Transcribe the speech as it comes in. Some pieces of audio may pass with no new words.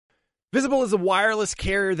Visible is a wireless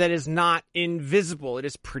carrier that is not invisible. It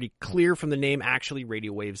is pretty clear from the name. Actually,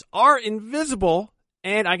 radio waves are invisible.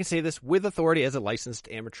 And I can say this with authority as a licensed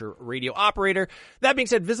amateur radio operator. That being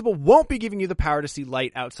said, Visible won't be giving you the power to see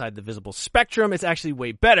light outside the visible spectrum. It's actually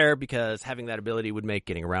way better because having that ability would make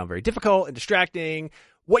getting around very difficult and distracting.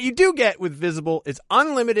 What you do get with Visible is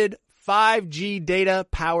unlimited 5G data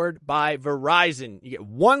powered by Verizon. You get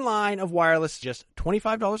one line of wireless, just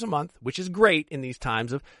 $25 a month, which is great in these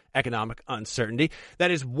times of economic uncertainty. That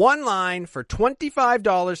is one line for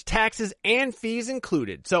 $25, taxes and fees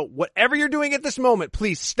included. So whatever you're doing at this moment,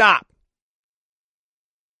 please stop.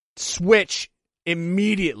 Switch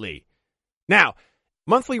immediately. Now,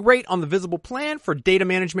 monthly rate on the Visible plan for data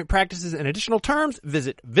management practices and additional terms,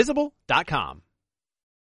 visit visible.com.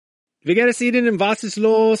 Wie geht es Ihnen? Was ist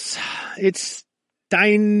los? It's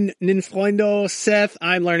deinen Freundo, Seth.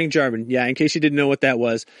 I'm learning German. Yeah, in case you didn't know what that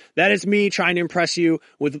was. That is me trying to impress you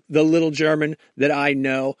with the little German that I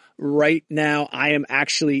know. Right now, I am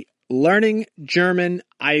actually learning German.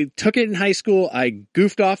 I took it in high school. I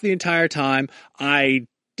goofed off the entire time. I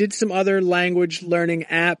did some other language learning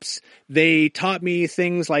apps. They taught me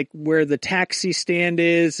things like where the taxi stand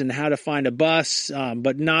is and how to find a bus,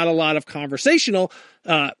 but not a lot of conversational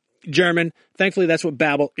German. Thankfully, that's what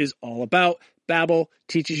Babbel is all about. Babbel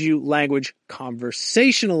teaches you language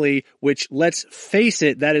conversationally, which, let's face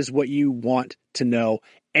it, that is what you want to know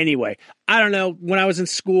anyway. I don't know. When I was in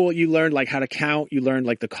school, you learned like how to count. You learned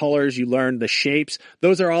like the colors. You learned the shapes.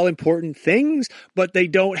 Those are all important things, but they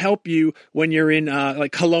don't help you when you're in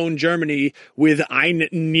like Cologne, Germany with Ein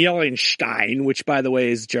Nierenstein, which by the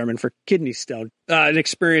way is German for kidney stone. An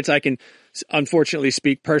experience I can unfortunately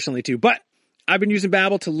speak personally to, but I've been using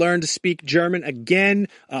Babbel to learn to speak German again,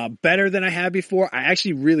 better than I had before. I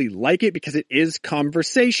actually really like it because it is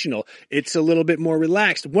conversational. It's a little bit more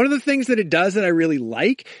relaxed. One of the things that it does that I really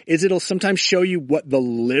like is it'll sometimes show you what the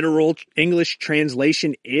literal English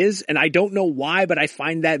translation is. And I don't know why, but I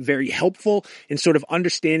find that very helpful in sort of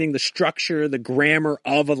understanding the structure, the grammar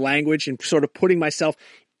of a language and sort of putting myself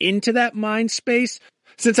into that mind space.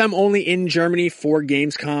 Since I'm only in Germany for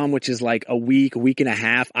Gamescom, which is like a week and a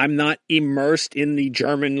half, I'm not immersed in the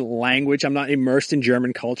German language. I'm not immersed in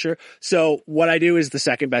German culture. So what I do is the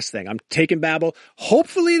second best thing. I'm taking Babbel.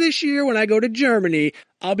 Hopefully this year when I go to Germany,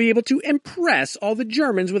 I'll be able to impress all the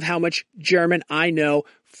Germans with how much German I know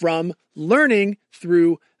from learning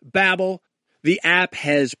through Babbel. The app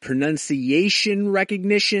has pronunciation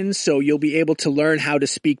recognition, so you'll be able to learn how to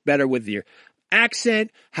speak better with your accent,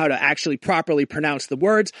 how to actually properly pronounce the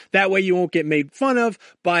words. That way you won't get made fun of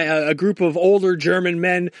by a group of older German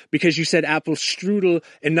men because you said Apfelstrudel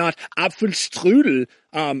and not Apfelstrudel.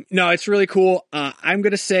 No, it's really cool. I'm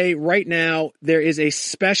going to say right now there is a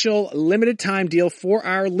special limited time deal for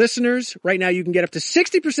our listeners. Right now you can get up to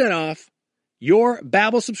 60% off your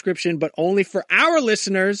Babbel subscription, but only for our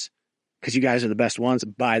listeners, because you guys are the best ones,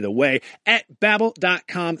 by the way, at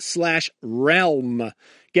babbel.com/realm.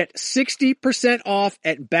 Get 60% off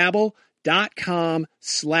at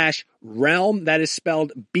babbel.com/realm. That is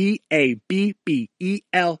spelled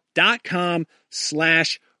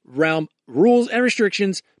BABBEL.com/realm. Rules and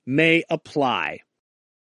restrictions may apply.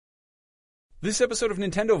 This episode of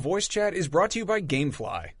Nintendo Voice Chat is brought to you by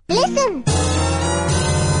GameFly. Listen!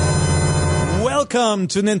 Welcome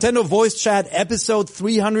to Nintendo Voice Chat episode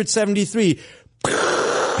 373.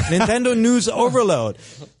 Nintendo News Overload.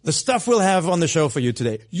 The stuff we'll have on the show for you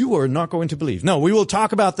today, you are not going to believe. No, we will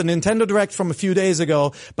talk about the Nintendo Direct from a few days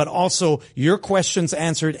ago, but also your questions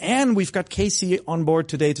answered. And we've got Casey on board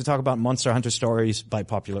today to talk about Monster Hunter Stories by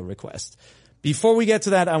popular request. Before we get to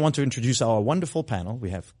that, I want to introduce our wonderful panel. We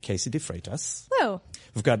have Casey De Freitas. Hello.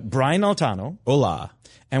 We've got Brian Altano. Hola.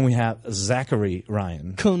 And we have Zachary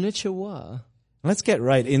Ryan. Konnichiwa. Let's get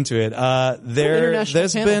right into it. There's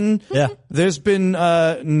been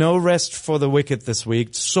no rest for the wicked this week.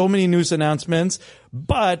 So many news announcements,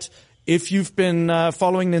 but if you've been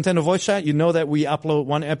following Nintendo Voice Chat, you know that we upload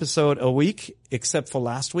one episode a week, except for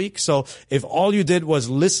last week. So if all you did was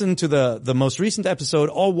listen to the most recent episode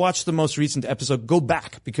or watch the most recent episode, go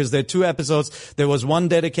back, because there are two episodes. There was one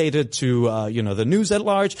dedicated to the news at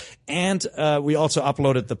large, and we also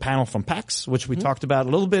uploaded the panel from PAX, which we talked about a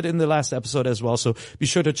little bit in the last episode as well. So be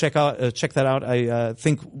sure to check that out. I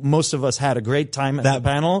think most of us had a great time at the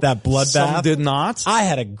panel. That bloodbath. Some did not. I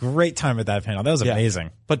had a great time at that panel. That was amazing.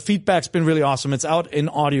 But feedback's been really awesome. It's out in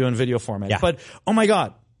audio and video format. Yeah. But, oh my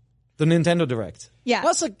God, the Nintendo Direct. Yeah.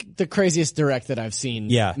 That's like the craziest Direct that I've seen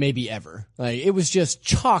maybe ever. Like, it was just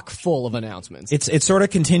chock full of announcements. It's sort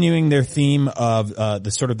of continuing their theme of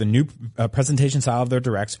the new presentation style of their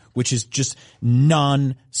Directs, which is just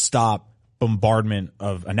non-stop bombardment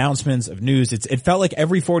of announcements, of news. It felt like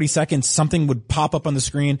every 40 seconds something would pop up on the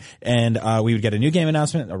screen, and we would get a new game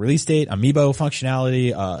announcement, a release date, amiibo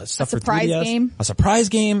functionality, stuff for 3DS. A surprise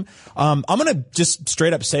game. I'm gonna just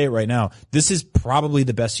straight up say it right now. This is probably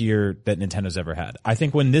the best year that Nintendo's ever had. I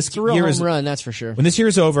think when this year is run, that's for sure. When this year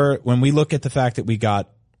is over, when we look at the fact that we got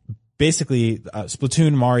basically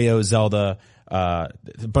Splatoon, Mario, Zelda, a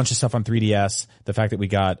bunch of stuff on 3DS. The fact that we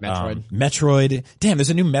got Metroid. Damn, there's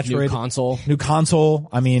a new Metroid new console.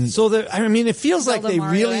 I mean, it feels like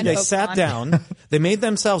Zelda, they sat down, they made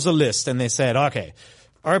themselves a list, and they said, okay,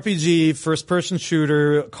 RPG, first-person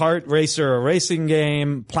shooter, kart racer, a racing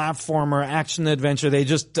game, platformer, action adventure. They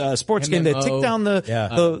just sports game. They tick down the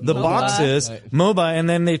boxes, MOBA, and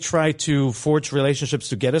then they try to forge relationships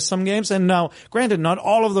to get us some games. And now, granted, not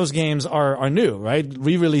all of those games are new, right?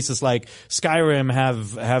 Re-releases like Skyrim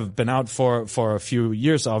have been out for a few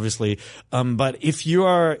years, obviously. But if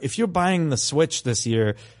you're buying the Switch this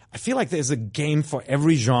year, I feel like there's a game for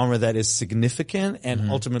every genre that is significant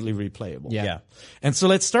and ultimately replayable. Yeah. And so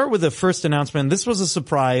let's start with the first announcement. This was a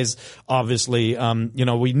surprise, obviously.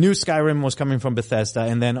 We knew Skyrim was coming from Bethesda,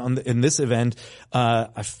 and then in this event,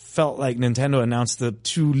 I felt like Nintendo announced the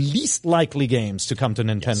two least likely games to come to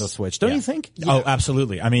Nintendo Switch. Don't you think? Yeah. Oh,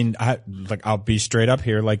 absolutely. I mean, I'll be straight up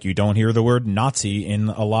here. Like, you don't hear the word Nazi in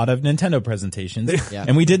a lot of Nintendo presentations.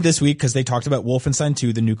 And we did this week because they talked about Wolfenstein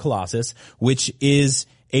 2, the new Colossus, which is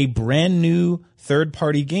a brand new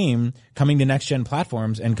third-party game coming to next-gen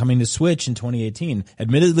platforms and coming to Switch in 2018.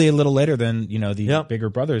 Admittedly, a little later than, the bigger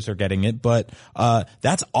brothers are getting it, but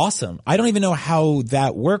that's awesome. I don't even know how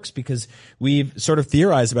that works because we've sort of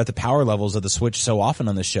theorized about the power levels of the Switch so often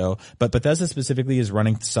on this show, but Bethesda specifically is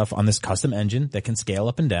running stuff on this custom engine that can scale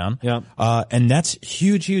up and down. And that's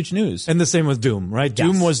huge, huge news. And the same with Doom, right? Yes.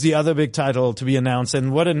 Doom was the other big title to be announced,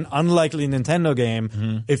 and what an unlikely Nintendo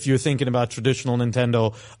game if you're thinking about traditional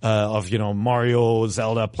Nintendo of, Mario,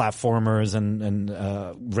 Zelda, platformers,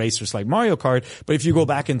 and racers like Mario Kart. But if you go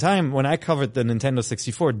back in time, when I covered the Nintendo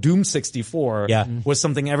 64, Doom 64 was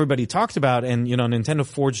something everybody talked about, and Nintendo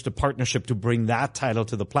forged a partnership to bring that title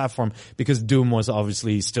to the platform because Doom was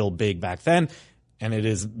obviously still big back then. And it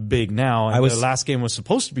is big now. And the last game was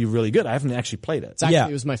supposed to be really good. I haven't actually played it.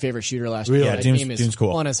 It was my favorite shooter last year. Yeah, Doom's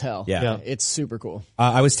cool. Fun as hell. Yeah. It's super cool.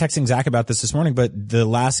 I was texting Zach about this morning, but the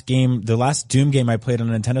last Doom game I played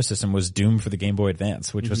on a Nintendo system was Doom for the Game Boy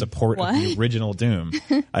Advance, which was a port of the original Doom.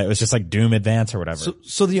 It was just like Doom Advance or whatever.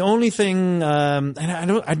 So the only thing, and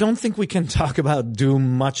I don't think we can talk about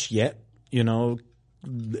Doom much yet,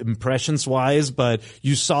 impressions wise, but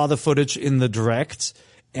you saw the footage in the Direct.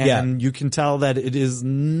 And you can tell that it is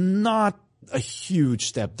not a huge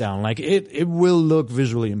step down. Like it will look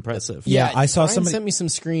visually impressive. Yeah, I saw somebody sent me some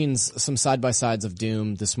screens, some side by sides of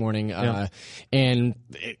Doom this morning, and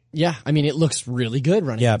it looks really good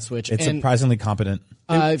running on Switch. It's surprisingly competent.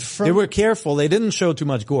 They were careful. They didn't show too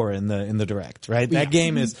much gore in the Direct, right? That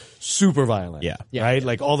game is super violent. Right?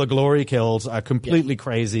 Like all the glory kills are completely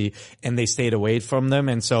crazy, and they stayed away from them.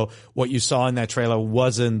 And so what you saw in that trailer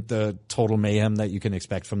wasn't the total mayhem that you can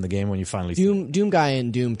expect from the game when you finally see it. Doom guy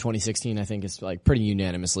in Doom 2016, I think, is like pretty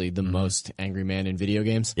unanimously the most angry man in video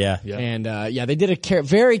games. And they did a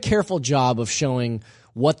very careful job of showing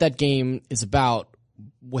what that game is about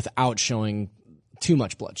without showing too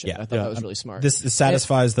much bloodshed. I thought that was really smart. This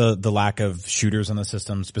satisfies the lack of shooters on the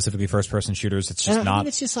system, specifically first-person shooters. It's just not.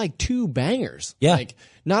 It's just like two bangers. Yeah. Like,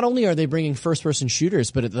 not only are they bringing first-person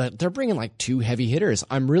shooters, but they're bringing like two heavy hitters.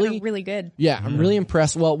 They're really good. Yeah, I'm really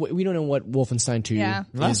impressed. Well, we don't know what Wolfenstein 2 is.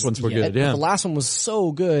 The last ones were good. Yeah, the last one was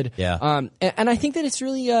so good. Yeah. And I think that it's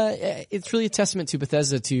really a testament to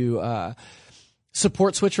Bethesda to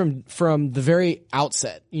support Switch from the very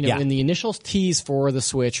outset. In the initial tease for the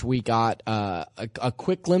Switch, we got a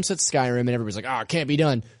quick glimpse at Skyrim, and everybody's like, it can't be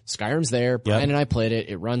done. Skyrim's there. Brian and I played it.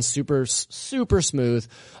 It runs super, super smooth.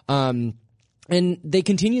 And they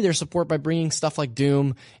continue their support by bringing stuff like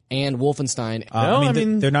Doom and Wolfenstein.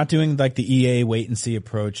 They're not doing like the EA wait and see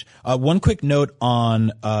approach. One quick note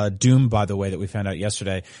on Doom, by the way, that we found out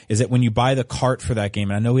yesterday is that when you buy the cart for that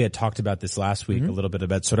game, and I know we had talked about this last week a little bit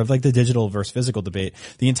about sort of like the digital versus physical debate,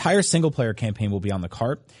 the entire single player campaign will be on the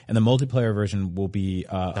cart, and the multiplayer version will be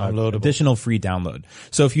an additional free download.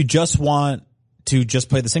 So if you just want to just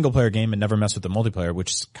play the single player game and never mess with the multiplayer,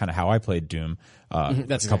 which is kind of how I played Doom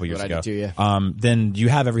that's a couple years ago. I did too, then you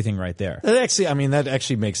have everything right there. That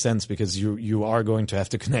actually makes sense because you are going to have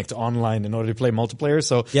to connect online in order to play multiplayer.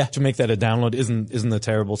 So to make that a download isn't a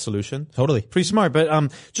terrible solution. Totally. Pretty smart.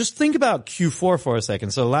 But just think about Q4 for a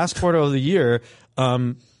second. So last quarter of the year,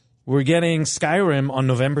 we're getting Skyrim on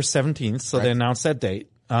November 17th. So they announced that date.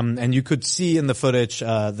 And you could see in the footage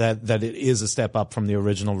that it is a step up from the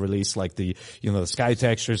original release, like the sky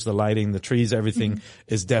textures, the lighting, the trees, everything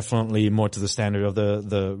is definitely more to the standard of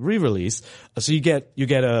the re-release. So you get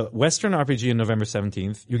a Western RPG on November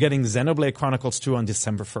 17th. You're getting Xenoblade Chronicles 2 on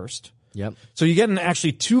December 1st. Yep. So you're getting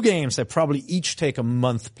actually 2 games that probably each take a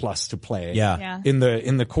month plus to play. Yeah. In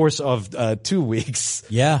the course of 2 weeks.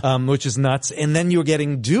 Yeah. Which is nuts. And then you're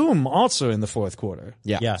getting Doom also in the fourth quarter.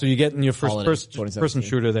 Yeah. So you're getting your first Holiday, person 2017.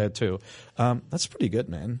 shooter there too. That's pretty good,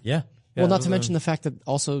 man. Yeah. Well, not to mention the fact that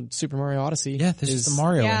also Super Mario Odyssey. Yeah, there's is the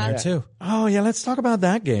Mario in there too. Oh yeah, let's talk about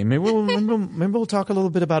that game. Maybe we'll talk a little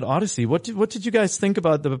bit about Odyssey. What did you guys think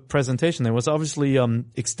about the presentation? There was obviously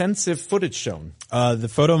extensive footage shown. The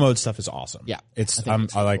photo mode stuff is awesome. Yeah. It's I think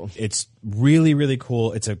it's cool. it's really, really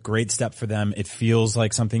cool. It's a great step for them. It feels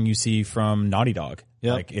like something you see from Naughty Dog.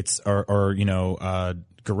 Yep. Like it's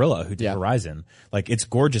Gorilla, who did Horizon. Like, it's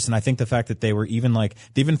gorgeous. And I think the fact that they even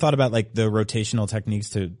thought about like the rotational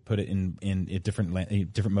techniques to put it in a different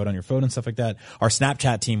mode on your phone and stuff like that. Our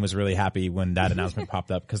Snapchat team was really happy when that announcement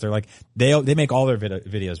popped up, because they're like, they make all their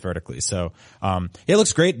videos vertically. So, it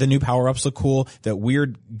looks great. The new power-ups look cool. That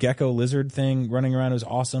weird gecko lizard thing running around was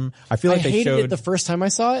awesome. I feel like I they hated showed it the first time I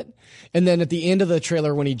saw it, and then at the end of the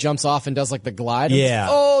trailer when he jumps off and does like the glide. Yeah.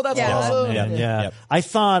 Oh, that's Yeah. awesome. Yeah. Yeah. Yep. I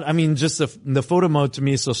thought, just the photo mode to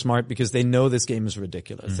me is so smart because they know this game is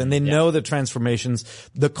ridiculous. And they know the transformations,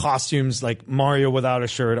 the costumes, like Mario without a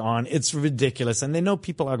shirt on. It's ridiculous. And they know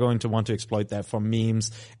people are going to want to exploit that for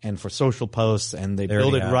memes and for social posts, and they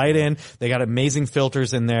build it right in. They got amazing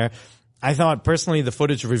filters in there. I thought personally the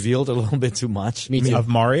footage revealed a little bit too much. Me too. Of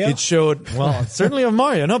Mario? It showed, well, certainly of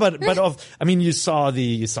Mario. No, but you saw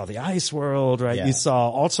the ice world, right? Yeah. You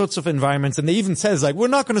saw all sorts of environments, and they even says like, we're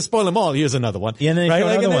not going to spoil them all. Here's another one. Yeah, and then they right? showed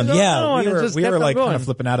Like, another and one. then Yeah, another one, and just we kept were on like going. kind of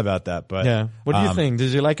flipping out about that, but Yeah. What do you think?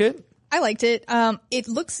 Did you like it? I liked it. It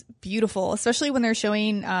looks beautiful, especially when they're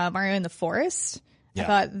showing Mario in the forest. I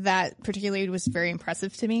thought that particularly was very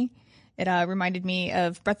impressive to me. It reminded me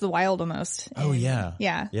of Breath of the Wild almost. Oh, yeah.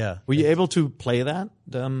 Yeah. Yeah. Were you able to play that?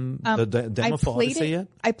 The demo for Odyssey yet?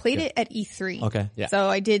 I played it at E3. Okay. Yeah. So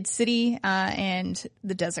I did city and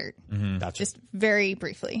the desert, Gotcha. just very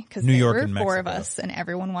briefly, because New there York were and 4 of Mexico. us and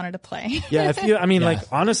everyone wanted to play. Yeah, like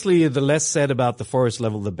honestly, the less said about the forest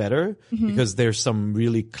level, the better, because there's some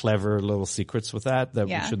really clever little secrets with that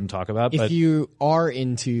we Yeah. shouldn't talk about. If But you are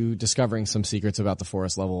into discovering some secrets about the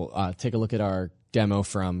forest level, take a look at our demo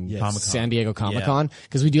from San Diego Comic-Con,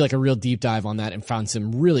 because we do like a real deep dive on that and found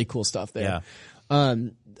some really cool stuff there.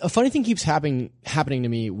 A funny thing keeps happening to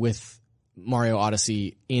me with Mario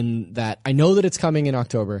Odyssey, in that I know that it's coming in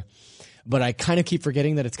October, but I kind of keep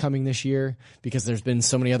forgetting that it's coming this year because there's been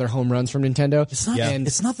so many other home runs from Nintendo. it's not. And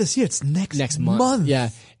It's not this year. It's next month. Yeah.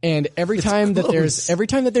 And every time that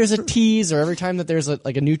there's a tease, or every time that there's a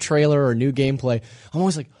new trailer or new gameplay, I'm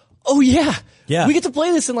always like, oh yeah. Yeah. We get to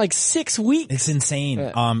play this in like 6 weeks. It's insane.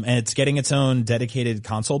 And it's getting its own dedicated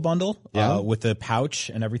console bundle, with the pouch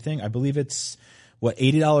and everything. I believe it's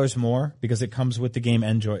 $80 more, because it comes with the game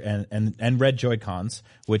and red Joy-Cons,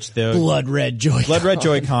 which the Blood red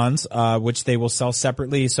Joy-Cons, which they will sell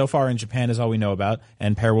separately. So far in Japan is all we know about,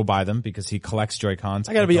 and Pear will buy them because he collects Joy-Cons.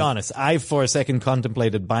 I gotta be honest. I for a second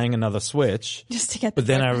contemplated buying another Switch, Just to get but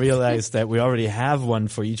the then I realized that we already have one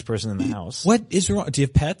for each person in the house. What is wrong? Do you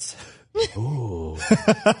have pets? No,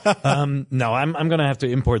 I'm gonna have to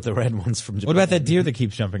import the red ones from Japan. What about that deer that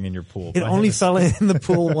keeps jumping in your pool? It only fell in the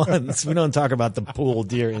pool once. We don't talk about the pool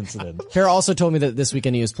deer incident. Pear also told me that this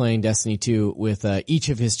weekend he was playing Destiny 2 with each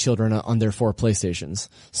of his children on their 4 PlayStations.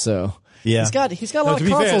 So Yeah. he's got a lot of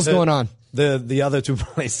consoles going on. The other 2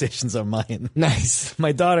 PlayStations are mine. Nice.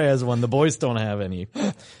 My daughter has one. The boys don't have any.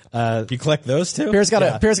 You collect those too? Pear's got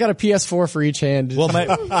a PS4 for each hand. Well,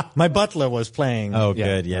 my butler was playing. Oh,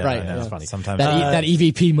 good. Yeah. Right, I know. yeah. It's funny. Sometimes. that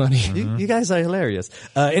EVP money. You guys are hilarious.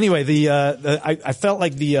 Anyway, I felt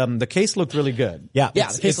like the case looked really good. Yeah. Yeah,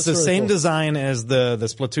 It's, the case it's looks the really same cool. design as the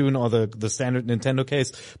Splatoon or the standard Nintendo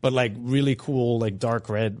case, but like really cool, like dark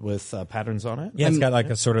red with patterns on it. Yeah, it's got like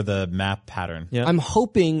a sort of the map pattern. Yeah. I'm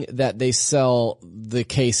hoping that they sell the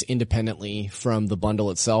case independently from the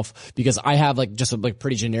bundle itself, because I have like just a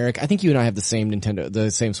pretty generic. I think you and I have the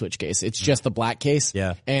same Switch case. It's just the black case.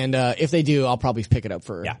 Yeah. And if they do, I'll probably pick it up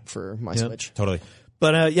for my Switch. Totally.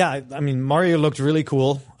 But Mario looked really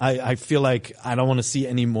cool. I feel like I don't want to see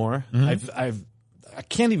any more. I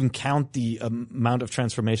can't even count the amount of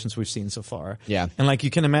transformations we've seen so far. Yeah. And like you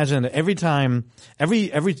can imagine, every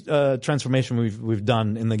transformation we've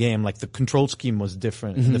done in the game, like the control scheme was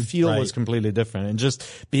different, and the feel was completely different, and just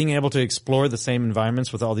being able to explore the same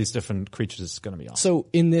environments with all these different creatures is going to be awesome. So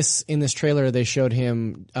in this trailer, they showed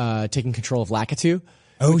him taking control of Lakitu.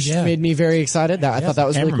 which made me very excited. I thought that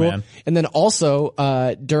was really cool. Cameraman. And then also,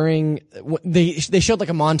 they showed like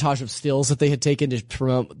a montage of stills that they had taken to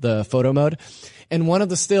promote the photo mode. And one of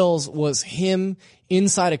the stills was him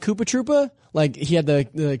inside a Koopa Troopa. Like he had the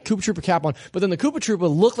Koopa Troopa cap on, but then the Koopa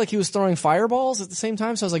Troopa looked like he was throwing fireballs at the same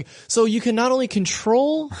time. So I was like, so you can not only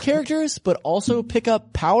control characters, but also pick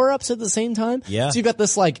up power-ups at the same time? Yeah. So you got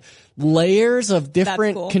this like layers of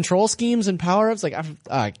different cool. control schemes and power-ups. Like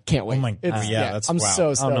I can't wait. Oh my god! That's I'm wow. so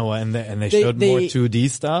I stoked. don't know, and they showed more 2D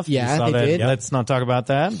stuff. Yeah, You saw they that. did. Let's not talk about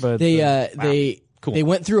that. But They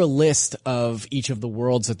went through a list of each of the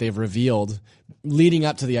worlds that they've revealed leading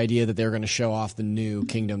up to the idea that they were going to show off the new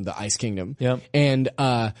kingdom, the Ice Kingdom. Yep. And,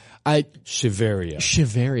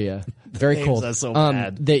 Shiveria. very cold. are so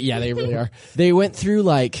bad. They really are. They went through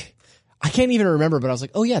like, I can't even remember, but I was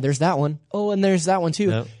like, oh yeah, there's that one. Oh, and there's that one too.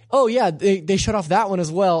 Yep. Oh yeah, they shut off that one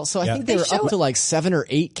as well. So I think they were up to like 7 or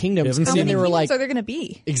 8 kingdoms. haven't And seen then they them. were like, are there going to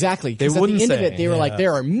be? exactly. 'Cause at the wouldn't end of say. it, they were like,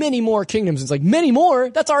 there are many more kingdoms. It's like, many more?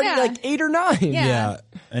 That's already Yeah. like 8 or 9. Yeah.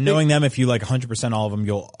 And knowing them, if you like 100% all of them,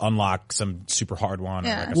 you'll unlock some super hard one.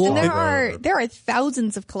 Yeah. Or like a And stronger- there are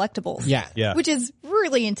thousands of collectibles. Yeah. Yeah. Which is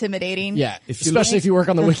really intimidating. Yeah, If you especially if you work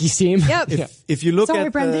on the wiki team. Yep. If you look Sorry,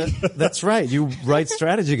 at Brendan. that's right. You write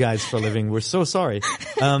strategy guides for a living. We're so sorry.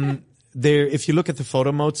 If you look at the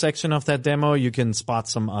photo mode section of that demo, you can spot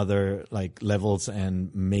some other like levels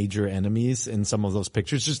and major enemies in some of those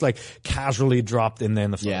pictures, just like casually dropped in there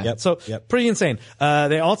in the photo. Yeah. Yep. So pretty insane.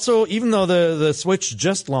 They also, even though the Switch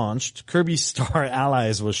just launched, Kirby Star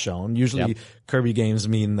Allies was shown. Usually Kirby games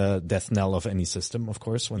mean the death knell of any system, of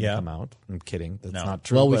course, when they come out. I'm kidding. That's not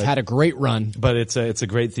true. Well, we've but- had a great run. but it's a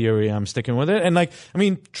great theory. I'm sticking with it. And like, I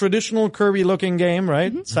mean, traditional Kirby looking game,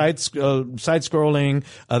 right? Side scrolling.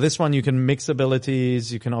 This one you can mix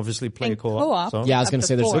abilities. You can obviously play And co-op. co-op. So. Yeah, I was Up going to to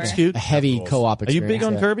say there's 4. Looks cute. a heavy co-op Are experience. you big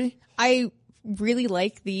on there. Kirby? I really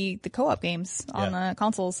like the co-op games on the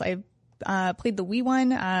consoles. I played the Wii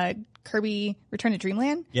one, Kirby Return to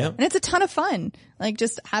Dreamland. Yeah. And it's a ton of fun. Like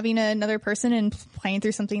just having another person and playing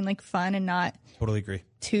through something like fun and not Totally agree.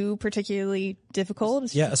 too particularly difficult.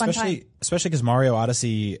 It's Yeah, just a fun time. especially because Mario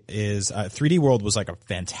Odyssey is 3D World was like a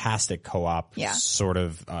fantastic co-op, sort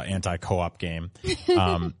of anti-co-op game.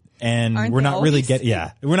 And Aren't we're they not really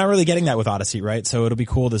always? we're not really getting that with Odyssey, right? So it'll be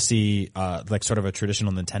cool to see like sort of a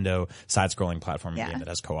traditional Nintendo side-scrolling platforming game that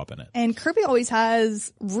has co-op in it. And Kirby always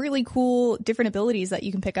has really cool different abilities that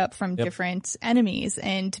you can pick up from different enemies,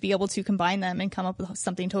 and to be able to combine them and come up with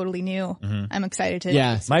something totally new. I'm excited to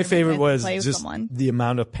Yeah. My favorite was play with just someone. the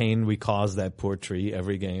amount of pain we cause that poor tree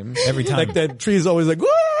every game. Every time. Like that tree is always like, "Wah!"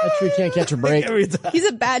 That tree can't catch a break. every time. He's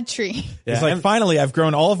a bad tree. It's like, finally, I've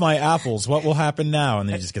grown all of my apples. What will happen now? And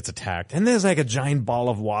then he just gets attacked. And there's like a giant ball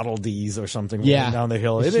of Waddle Dees or something Yeah. rolling down the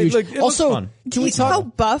hill. It's It huge. looks Also, fun. can we How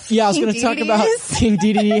talk? buff Yeah, I was King going to talk Dedede about is? King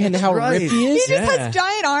Dedede and how Right. ripped he is. He just has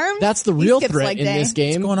giant arms. That's the He real skips threat like in day. this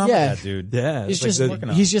game. What's going on yeah. with that, dude? Yeah. He's it's like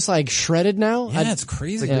just he's just like shredded now. Yeah, it's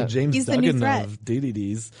crazy. the James He's the new Duggan threat. of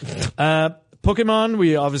DDDs. Pokemon,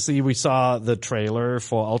 we saw the trailer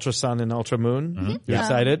for Ultra Sun and Ultra Moon. You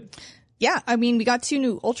excited? Yeah, I mean, we got 2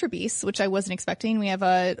 new Ultra Beasts, which I wasn't expecting. We have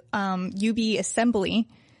a UB Assembly,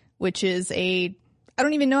 which is I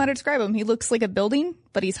don't even know how to describe him. He looks like a building,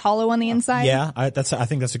 but he's hollow on the inside. Yeah, I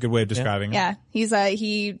think that's a good way of describing it. Yeah, he's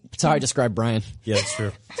he That's how I describe Brian. Yeah, that's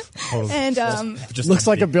true. Totally. and Just Looks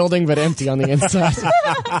like a building, but empty on the inside.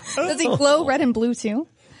 does he glow red and blue too?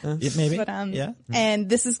 Yeah, maybe. But yeah. and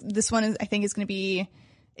this one is I think is going to be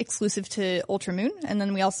exclusive to Ultra Moon, and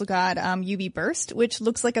then we also got UB Burst, which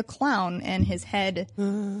looks like a clown, and his head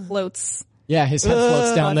floats Yeah, his head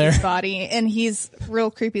floats down on there. his body, and he's real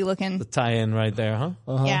creepy looking. Tie-in right there, huh?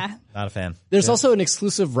 Yeah. Not a fan. There's also an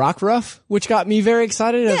exclusive Rock Ruff, which got me very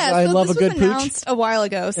excited. As Yeah, I so love a this good was pooch. announced a while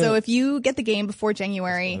ago. So if you get the game before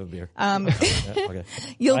January, Okay.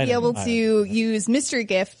 you'll be able to use Mystery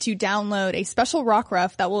Gift to download a special Rock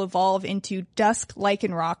Ruff that will evolve into Dusk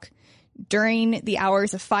Lycanroc during the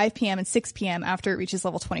hours of 5 p.m. and 6 p.m. after it reaches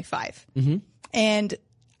level 25. Mm-hmm. And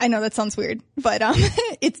I know that sounds weird, but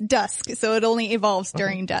it's dusk, so it only evolves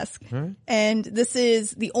during dusk. Right. And this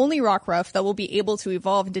is the only Rock Ruff that will be able to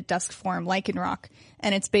evolve into dusk form, Lycanroc,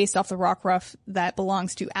 and it's based off the Rock Ruff that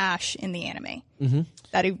belongs to Ash in the anime. Mm-hmm.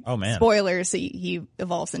 That Oh, man. Spoilers, he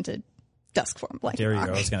evolves into dusk form, Lycanroc. There you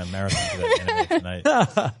go. I was going to marathon through that anime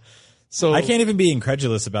tonight. So I can't even be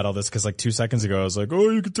incredulous about all this because like 2 seconds ago I was like, oh,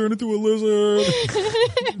 you could turn into a lizard.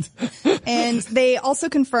 And they also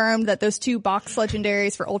confirmed that those 2 box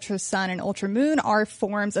legendaries for Ultra Sun and Ultra Moon are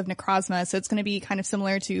forms of Necrozma. So it's going to be kind of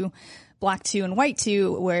similar to Black 2 and White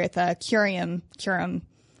 2, with Kyurem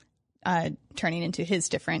turning into his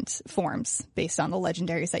different forms based on the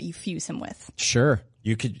legendaries that you fuse him with. Sure.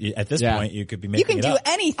 You could, at this Yeah. point, you could be You making can it do up.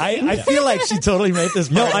 anything. I feel like she totally made this.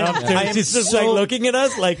 No, I am she's just so- like looking at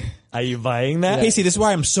us like, are you buying that? Casey, this is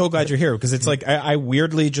why I'm so glad you're here, because it's like, I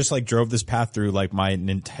weirdly just like drove this path through like my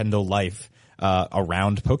Nintendo life,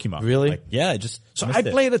 around Pokemon. Really? Like, yeah, just. So missed I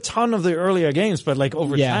it. played a ton of the earlier games, but like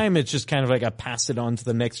over Yeah. time, it's just kind of like I passed it on to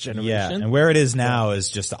the next generation. Yeah, and where it is now is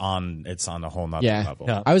just it's on a whole nother Yeah. level.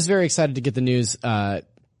 Yeah. I was very excited to get the news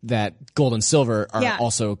that Gold and Silver are Yeah.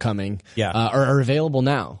 also coming. Yeah. Are available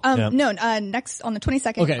now. No, next on the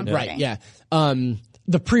 22nd. Okay, on right, Friday. yeah.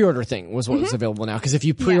 The pre-order thing was what was available now, because if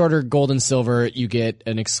you pre-order Gold and Silver, you get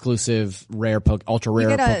an exclusive ultra rare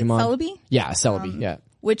You get a Pokemon. Celebi, Yeah, a Celebi, yeah.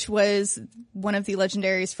 which was one of the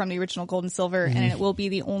legendaries from the original Gold and Silver, and it will be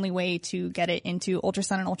the only way to get it into Ultra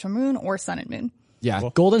Sun and Ultra Moon or Sun and Moon. Yeah,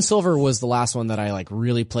 Gold and Silver was the last one that I like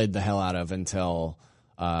really played the hell out of until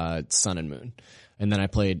Sun and Moon. And then I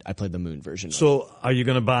played the Moon version. So are you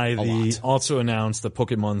going to buy the lot. also announced the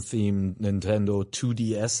Pokemon themed Nintendo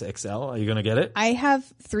 2DS XL? Are you going to get it? I have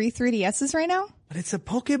 3 3DSs right now. But it's a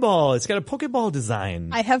Pokeball. It's got a Pokeball design.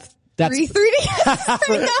 I have That's- 3 3DSs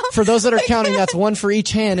right now. For those that are counting, that's one for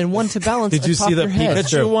each hand and one to balance. Did you atop see the your head.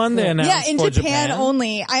 Pikachu one they announced Yeah, in for Japan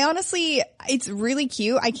only. I honestly, it's really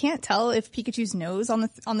cute. I can't tell if Pikachu's nose on the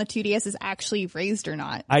 2DS is actually raised or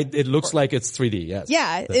not. It looks like it's 3D, yes.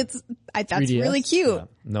 Yeah, that's 3DS? really cute.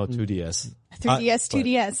 No 2DS. 3DS,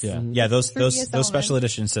 2DS. Yeah. Yeah, those 3DS special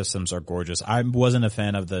elements. edition systems are gorgeous. I wasn't a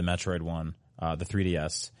fan of the Metroid one, the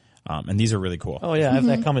 3DS, and these are really cool. Oh yeah, I have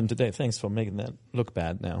that coming today. Thanks for making that look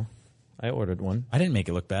bad now. I ordered one. I didn't make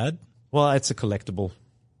it look bad. Well, it's a collectible.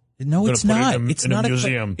 No, it's put it not. in a- It's in a not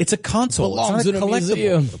museum. It's a console. Belongs It's not in a a collectible.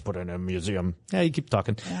 museum. Put it in a museum. Yeah, you keep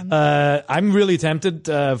talking. I'm really tempted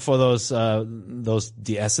for those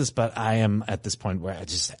DSs, but I am at this point where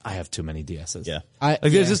I have too many DSs. Yeah.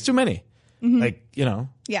 There's just too many. Like, Yeah.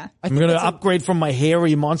 I'm going to upgrade from my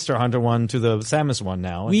hairy Monster Hunter one to the Samus one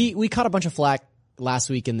now. We caught a bunch of flack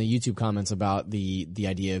last week in the YouTube comments about the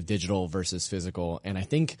idea of digital versus physical, and I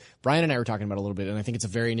think Brian and I were talking about it a little bit, and I think it's a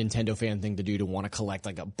very Nintendo fan thing to do, to want to collect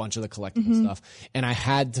like a bunch of the collectible stuff. And I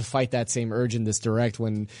had to fight that same urge in this direct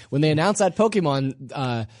when they announced that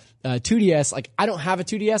Pokemon 2DS. Like, I don't have a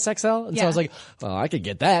 2DS XL, and so I was like, well, I could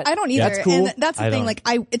get that. I don't either. That's cool. And that's the thing. don't. Like,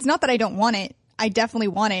 it's not that I don't want it. I definitely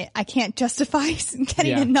want it. I can't justify getting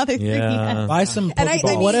Yeah. another Yeah. 3DS. Buy some And I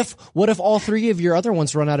Pokeball. mean- What if all three of your other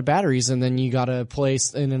ones run out of batteries, and then you gotta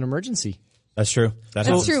place in an emergency? That's true.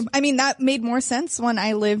 That's true. I mean, that made more sense when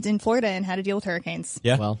I lived in Florida and had to deal with hurricanes.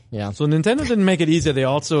 Yeah. Well, yeah. So Nintendo didn't make it easier. They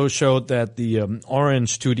also showed that the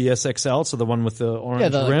orange 2DS XL, so the one with the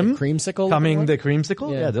orange the rim, creamsicle coming. one? The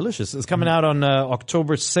creamsicle, Yeah. delicious. It's coming out on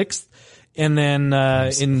October 6th. And then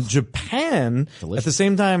in Japan, at the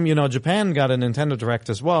same time, Japan got a Nintendo Direct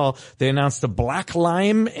as well. They announced the black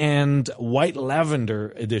lime and white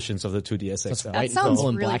lavender editions of the 2DS XL. white, sounds purple,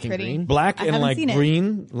 and really black and pretty. green. Black I and haven't like seen it.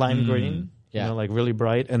 green, lime green. Yeah. Like really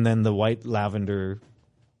bright, and then the white lavender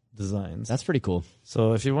designs. That's pretty cool.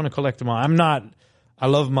 So if you want to collect them all, I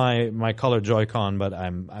love my color Joy-Con, but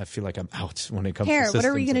I feel like I'm out when it comes to Hair, systems. what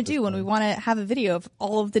are we going to at this do when we point. want to have a video of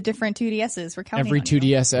all of the different 2DSs? We're counting Every on you.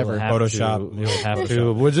 2DS We'll ever. have Photoshop. We'll have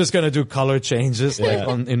to. We're just gonna do color changes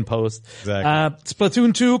in post. Exactly.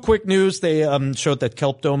 Splatoon 2, quick news. They showed that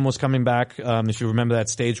Kelp Dome was coming back. If you remember that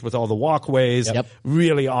stage with all the walkways, Yep.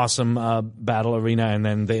 really awesome battle arena. And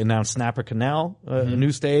then they announced Snapper Canal, a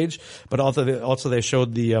new stage. But also they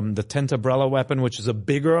showed the Tentabrella weapon, which is a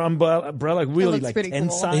bigger umbrella, really looks like pretty 10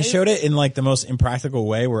 cool. size. They showed it in like the most impractical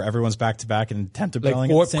way, where everyone's back to back and tentabelling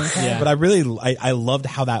Like at the same time. Yeah. But I loved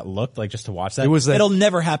how that looked, like just to watch that. It was like- It'll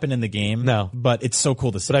never happen in the game. No. but it's so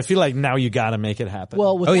cool to see. But I feel like now you gotta make it happen.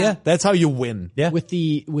 Well, with Oh, that- yeah. that's how you win. Yeah. With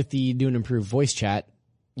the new and improved voice chat,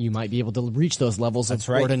 you might be able to reach those levels of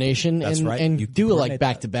right. coordination That's and, right. and You do it coordinate like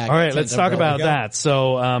back to back. All right, let's talk about go. that.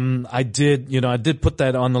 So, I did put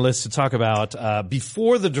that on the list to talk about,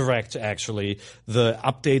 before the Direct, actually, the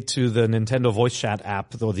update to the Nintendo Voice Chat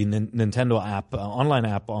app, or the Nintendo app, online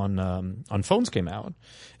app on phones came out,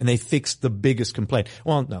 and they fixed the biggest complaint.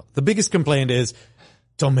 Well, no, the biggest complaint is,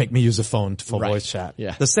 don't make me use a phone for Right. voice chat.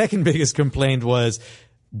 Yeah. The second biggest complaint was,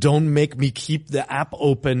 don't make me keep the app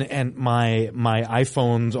open and my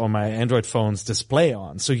iPhones or my Android phones display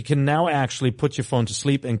on. So you can now actually put your phone to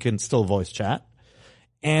sleep and can still voice chat.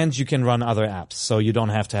 And you can run other apps, so you don't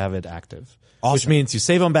have to have it active. Which means you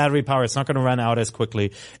save on battery power, it's not going to run out as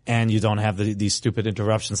quickly, and you don't have these stupid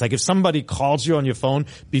interruptions. Like if somebody calls you on your phone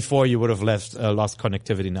before you would have lost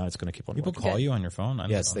connectivity, now it's going to keep on People working. call you on your phone. I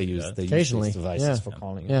don't Yes, know. they use Occasionally, these devices yeah. for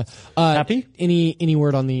calling. Yeah. Happy? Any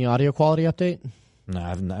word on the audio quality update? No, I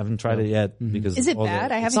haven't tried it yet because Is it all the-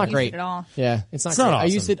 bad? I haven't not used great it at all. Yeah, it's not not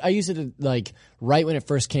great. awesome. I used it like right when it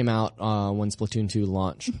first came out when Splatoon 2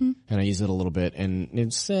 launched, and I used it a little bit, and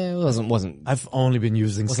it wasn't. I've only been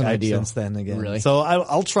using Wasn't Skype ideal. since then again. Really? So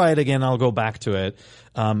I'll try it again. I'll go back to it.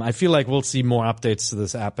 I feel like we'll see more updates to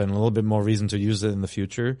this app and a little bit more reason to use it in the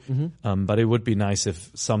future. But it would be nice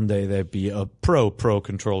if someday there'd be a pro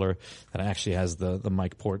controller that actually has the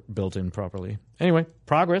mic port built in properly. Anyway,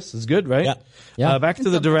 progress is good, right? Yeah. Back to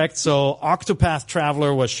the direct. So Octopath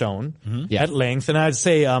Traveler was shown Yeah. at length, and I'd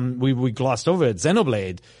say we glossed over it.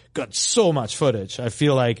 Xenoblade got so much footage. I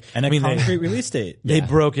feel like And a concrete release date. they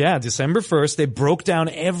broke, December 1st. They broke down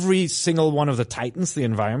every single one of the Titans, the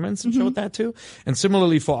environments, and showed that too. And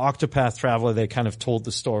similarly for Octopath Traveler, they kind of told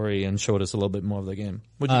the story and showed us a little bit more of the game.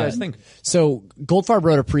 What do you guys think? So Goldfarb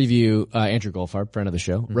wrote a preview. Andrew Goldfarb, friend of the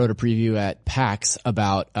show, wrote a preview at PAX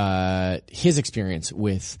about his experience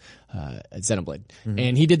with Xenoblade,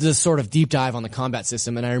 and he did this sort of deep dive on the combat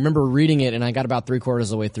system. And I remember reading it, and I got about 3/4 of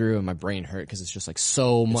the way through, and my brain hurt because it's just like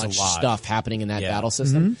so much stuff happening in that battle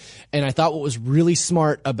system. And I thought what was really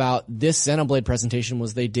smart about this Xenoblade presentation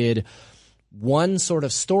was they did one sort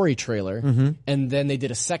of story trailer, and then they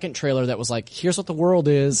did a second trailer that was like, here's what the world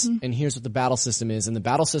is, and here's what the battle system is. And the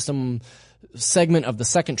battle system segment of the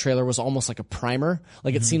second trailer was almost like a primer.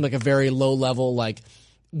 Like it seemed like a very low level, like,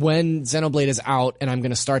 when Xenoblade is out and I'm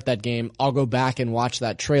going to start that game, I'll go back and watch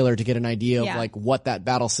that trailer to get an idea of like what that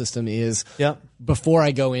battle system is before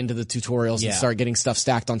I go into the tutorials and start getting stuff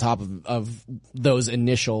stacked on top of those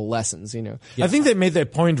initial lessons, you know. I think they made their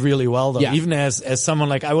point really well though. Yeah. Even as someone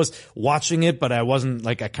like I was watching it, but I wasn't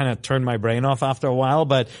like, I kind of turned my brain off after a while.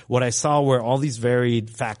 But what I saw were all these varied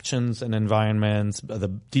factions and environments, the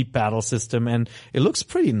deep battle system, and it looks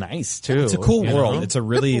pretty nice too. It's a cool you world. know? It's a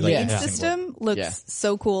really The like blade interesting world. system looks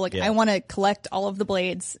so cool. Like I want to collect all of the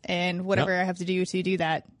blades and whatever I have to do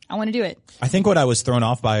that. I want to do it. I think what I was thrown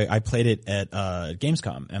off by, I played it at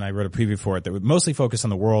Gamescom and I wrote a preview for it that would mostly focus on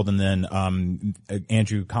the world, and then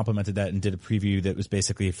Andrew complimented that and did a preview that was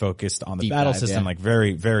basically focused on the Deep battle dive, system, yeah. like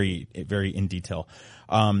very, very, very in detail.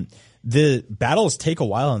 The battles take a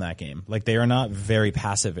while in that game. Like they are not very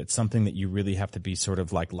passive. It's something that you really have to be sort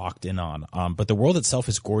of like locked in on. But the world itself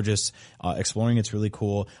is gorgeous. Exploring it's really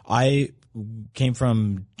cool. I came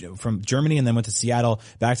from Germany and then went to Seattle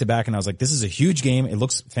back to back, and I was like, this is a huge game. It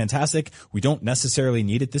looks fantastic. We don't necessarily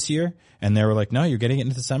need it this year. And they were like, no, you're getting it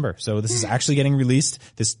in December. So this is actually getgetting released,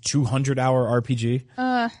 this 200-hour RPG.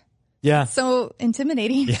 Yeah. So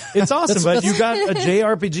intimidating. It's awesome, but you got a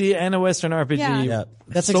JRPG and a Western RPG. Yeah.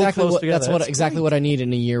 That's so exactly close what, together. that's exactly what I need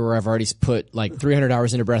in a year where I've already put like 300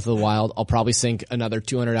 hours into Breath of the Wild. I'll probably sink another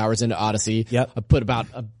 200 hours into Odyssey. Yep. I put about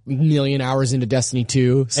 1,000,000 hours into Destiny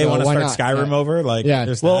 2. So Hey, want to why start not? Skyrim Yeah. over? Like, Yeah.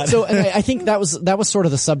 there's Well, that. so and I think that was sort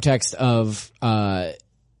of the subtext of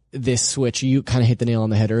this Switch. You kind of hit the nail on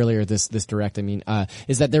the head earlier. This direct, I mean,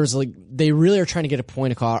 is that there was like they really are trying to get a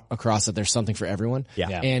point across that there's something for everyone. Yeah.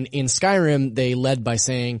 And in Skyrim, they led by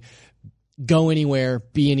saying, "Go anywhere,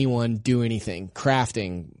 be anyone, do anything,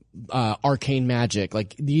 crafting." Arcane magic,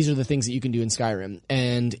 like these are the things that you can do in Skyrim,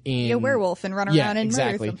 and in Be a werewolf and run around and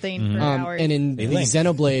murder something for hours. and in the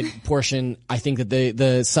Xenoblade portion, I think that the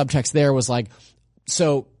subtext there was like,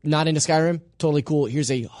 so not into Skyrim, totally cool.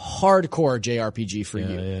 Here's a hardcore JRPG for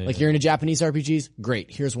you. Like you're into Japanese RPGs,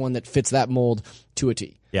 great. Here's one that fits that mold to a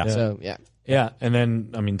T. Yeah. So yeah. Yeah, and then,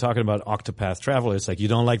 I mean, talking about Octopath Traveler, it's like, you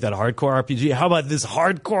don't like that hardcore RPG? How about this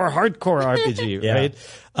hardcore RPG, Yeah. right?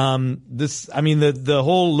 The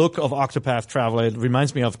whole look of Octopath Traveler, it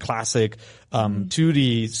reminds me of classic,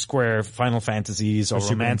 2D square Final Fantasies or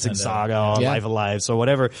Romancing Nintendo. Saga or Yeah. Live Alive, so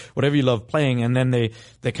whatever you love playing, and then they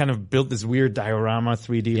kind of built this weird diorama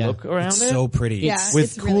 3D look around It's it. so pretty. Yeah. With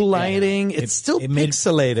It's cool really good. lighting. It's still made-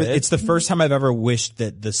 pixelated. It's the first time I've ever wished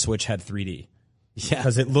that the Switch had 3D. Yeah,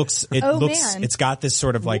 because it looks, Oh, man. it's got this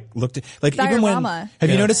sort of like look to, like even when, Diorama. have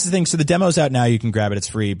you noticed the thing? So the demo's out now, you can grab it, it's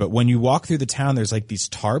free. But when you walk through the town, there's like these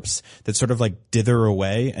tarps that sort of like dither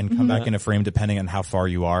away and come back into frame depending on how far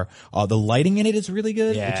you are. The lighting in it is really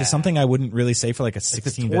good, which is something I wouldn't really say for like a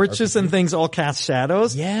 16-bit torches RPG. and things all cast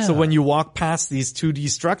shadows. Yeah. So when you walk past these 2D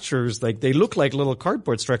structures, like they look like little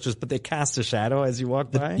cardboard structures, but they cast a shadow as you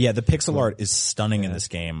walk by. Yeah, the pixel art is stunning in this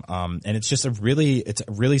game. And it's just a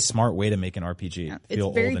really smart way to make an RPG It's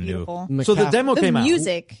feel very old and new. beautiful. So the demo The came out.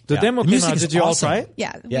 music. The demo The came music out. is Did you all awesome. try it?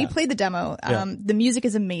 Yeah, Yeah. we played the demo. The music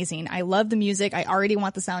is amazing. I love the music. I already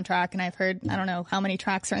want the soundtrack, and I've heard, I don't know how many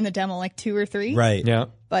tracks are in the demo, like 2 or 3. Right. Yeah.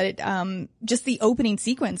 But just the opening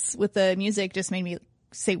sequence with the music just made me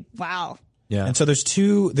say, wow. Yeah. And so there's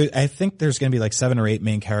I think there's going to be like 7 or 8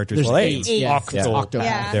 main characters. There's Well, 8. Yeah. Octo.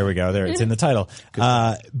 Yeah. There we go. There, it's in the title.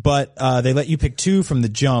 But they let you pick 2 from the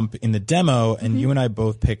jump in the demo, and you and I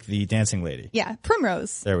both picked the dancing lady. Yeah,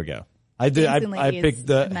 Primrose. There we go. I did. Dancing I Lady picked is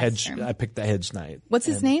the a nice hedge. term. I picked the hedge knight. What's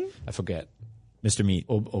his name? I forget. Mr. Meat.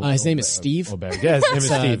 His name is Steve. Oberic. Yeah, his name is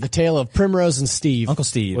Steve. The tale of Primrose and Steve. Uncle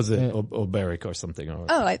Steve. Was it Oberic or something? Or,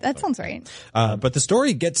 Oh, that sounds right. But the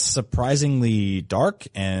story gets surprisingly dark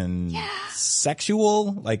and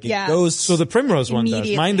sexual. Like it Yeah. goes. So the Primrose one does.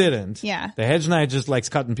 Immediately. Mine didn't. Yeah. The hedge knight just likes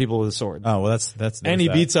cutting people with a sword. Oh, well, that's and he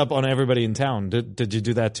that. beats up on everybody in town. Did you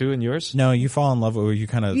do that too in yours? No, you fall in love with, or you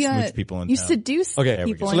kind of Yeah, smooch people in you town. seduce Okay,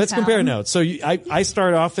 people. so in let's town. compare notes. So I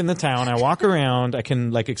start off in the town. I walk around. I can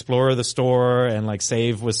like explore the store and like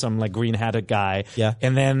save with some like green hatted guy. Yeah.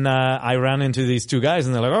 And then I run into these 2 guys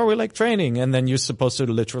and they're like, "Oh, we like training." And then you're supposed to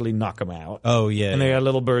literally knock them out. Oh, yeah. And they got a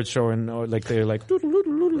little bird showing, or like they're like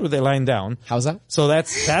doodle-doodle-doodle, they're lying down. How's that? So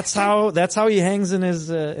that's how he hangs in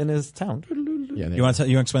his town. Yeah, You want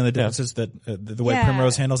to explain the differences that the way Yeah.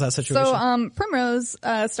 Primrose handles that situation? So, Primrose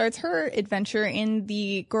starts her adventure in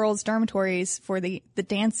the girls' dormitories for the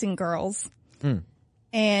dancing girls.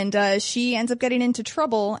 And she ends up getting into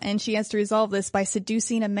trouble, and she has to resolve this by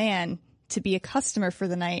seducing a man to be a customer for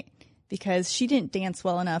the night because she didn't dance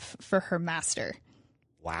well enough for her master.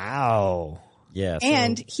 Wow. yeah. So,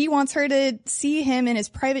 And he wants her to see him in his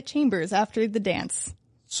private chambers after the dance.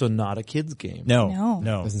 So not a kid's game. No.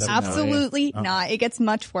 that's- Absolutely not. It gets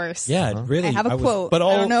much worse. Yeah, really. I have a quote. but I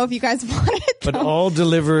all- don't know if you guys want it. But all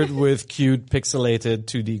delivered with cute pixelated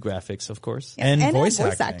 2D graphics, of course. And voice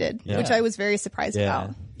acted, acting. which I was very surprised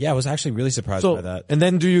about. Yeah, I was actually really surprised by that. And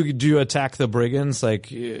then do you attack the brigands? Like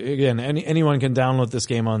again, anyone can download this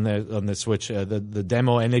game on the Switch, the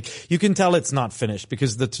demo, and you can tell it's not finished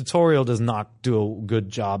because the tutorial does not do a good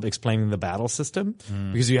job explaining the battle system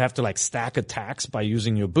because you have to like stack attacks by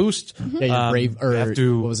using your boost. Yeah, your brave you have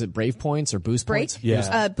to- what was it? Brave points or boost Break? points?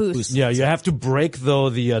 Yeah. Boost. Yeah, you have to break though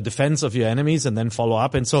the defense of your enemies and then follow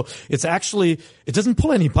up. And so it's actually, it doesn't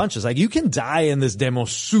pull any punches. Like you can die in this demo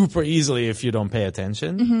super easily if you don't pay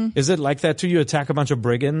attention. Is it like that too? You attack a bunch of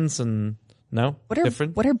brigands and no? What are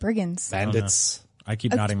different? what are brigands? Bandits? I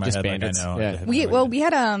keep nodding my Just head bandits. like I know. Yeah. I have no idea. We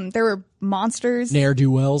had there were monsters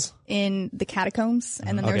Ne'er-do-wells. in the catacombs,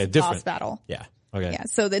 and then there was Okay, a boss different. battle. Yeah. Okay. Yeah,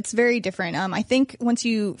 so it's very different. I think once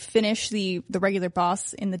you finish the regular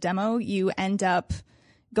boss in the demo, you end up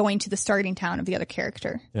going to the starting town of the other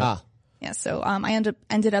character. Yeah. Yeah, so I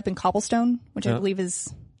ended up in Cobblestone, which I believe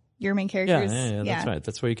is your main Yeah, character's. that's right.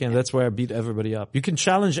 That's where you can. That's where I beat everybody up. You can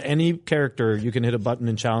challenge any character. You can hit a button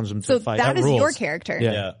and challenge them to So a fight. that is your rules. character.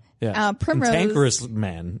 Yeah. Yeah. Primrose- Cantankerous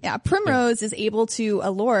man. Yeah, Primrose is able to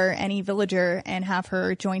allure any villager and have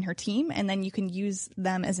her join her team, and then you can use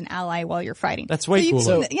them as an ally while you're fighting. That's way you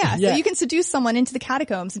cooler. can- So you can seduce someone into the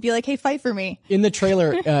catacombs and be like, "Hey, fight for me." In the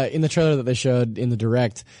trailer, that they showed in the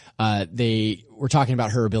direct, they were talking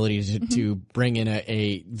about her ability to bring in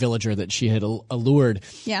a villager that she had allured.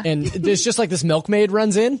 Yeah. And there's just like this milkmaid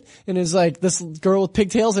runs in and is like this girl with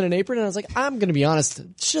pigtails and an apron. And I was like, I'm going to be honest.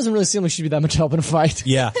 She doesn't really seem like she'd be that much help in a fight.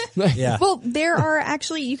 Yeah. Yeah. Well, there are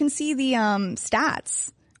actually, you can see the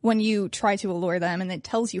stats when you try to allure them, and it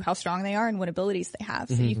tells you how strong they are and what abilities they have.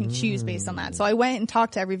 So you can choose based on that. So I went and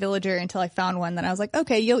talked to every villager until I found one that I was like,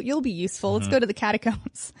 okay, you'll be useful. Let's go to the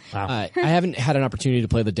catacombs. I haven't had an opportunity to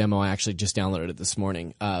play the demo. I actually just downloaded it this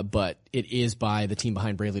morning. But it is by the team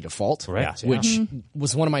behind Bravely Default. Correct. Which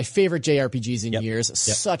was one of my favorite JRPGs in years.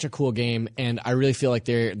 Such a cool game. And I really feel like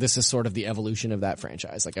this is sort of the evolution of that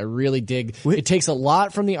franchise. Like I really dig, it takes a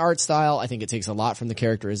lot from the art style. I think it takes a lot from the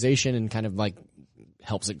characterization and kind of like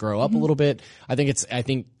helps it grow up a little bit. I think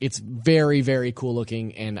it's very, very cool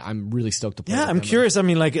looking, and I'm really stoked to play Yeah, with I'm them. curious. I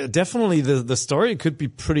mean, like, definitely the story could be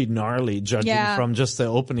pretty gnarly, judging Yeah. from just the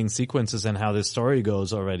opening sequences and how the story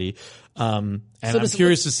goes already. And I'm does it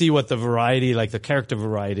curious to see what the variety, like the character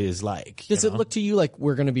variety, is like. Does it look to you like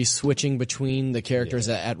we're going to be switching between the characters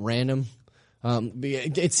at random?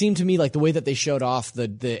 It seemed to me like the way that they showed off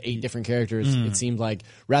the 8 different characters, it seemed like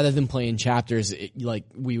rather than playing chapters, like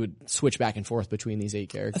we would switch back and forth between these 8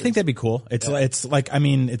 characters. I think that'd be cool. It's like, I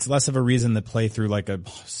mean, it's less of a reason to play through like a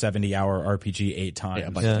 70-hour RPG 8 times.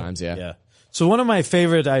 a bunch of times, yeah. So one of my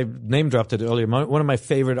favorite, I name dropped it earlier, one of my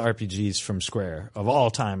favorite RPGs from Square of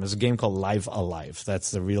all time is a game called Live Alive.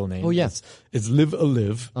 That's the real name. Oh, yeah. It's Live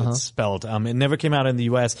Alive. It's spelled. It never came out in the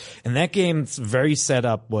US. And that game's very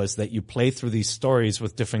setup was that you play through these stories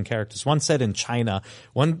with different characters. One set in China.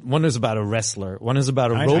 One is about a wrestler. One is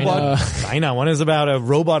about a robot. China. One is about a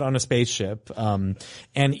robot on a spaceship. And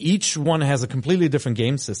each one has a completely different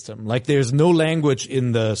game system. Like there's no language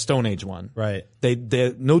in the Stone Age one. Right.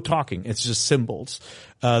 They're no talking. It's just symbols.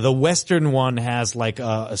 The Western one has like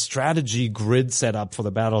a strategy grid set up for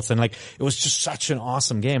the battles, and like it was just such an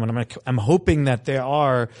awesome game. And I'm hoping that there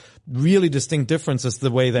are really distinct differences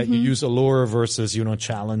the way that you use allure versus,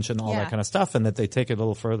 challenge and all that kind of stuff, and that they take it a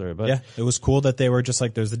little further. But yeah, it was cool that they were just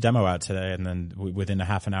like, there's a demo out today, and then within a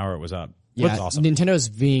half an hour it was up. Yeah, That's awesome. Nintendo's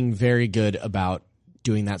being very good about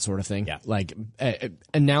doing that sort of thing. Yeah. Like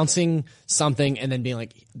announcing something and then being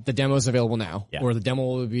like, the demo is available now, or the demo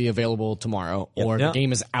will be available tomorrow, or the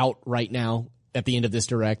game is out right now at the end of this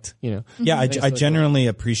direct, Yeah, I genuinely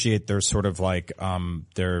appreciate their sort of like,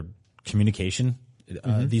 their communication.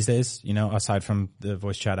 These days, aside from the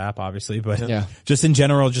voice chat app, obviously, but just in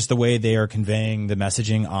general, just the way they are conveying the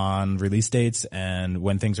messaging on release dates and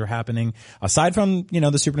when things are happening. Aside from,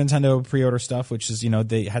 the Super Nintendo pre-order stuff, which is,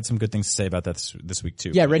 they had some good things to say about that this week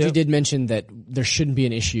too. Yeah, Reggie did mention that there shouldn't be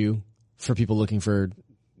an issue for people looking for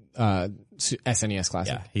SNES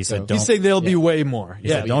Classic. Yeah, he said, he's saying there'll be way more.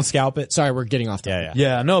 Don't scalp it. Sorry, we're getting off topic.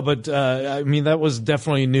 Yeah, no, but I mean that was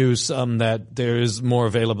definitely news that there is more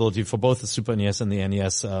availability for both the Super NES and the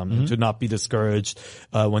NES to not be discouraged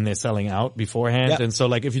when they're selling out beforehand. And so,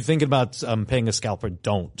 like, if you're thinking about paying a scalper,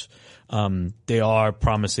 don't. They are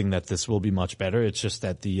promising that this will be much better. It's just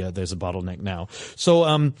that there's a bottleneck now.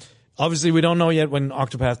 So obviously, we don't know yet when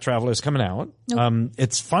Octopath Traveler is coming out. Nope.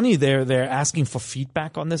 It's funny they're asking for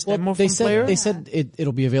feedback on this demo from players. They said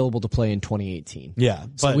it'll be available to play in 2018. Yeah,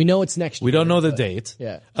 So but we know it's next year. we don't know the date.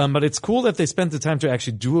 Yeah. But it's cool that they spent the time to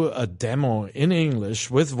actually do a demo in English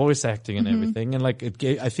with voice acting and everything. And like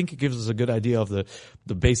I think it gives us a good idea of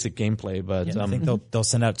the basic gameplay. But I think they'll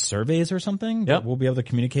send out surveys or something. Yep. We'll be able to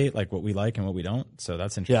communicate like what we like and what we don't. So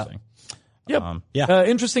that's interesting. Yep. Yeah.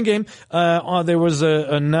 Interesting game. There was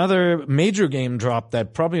another major game drop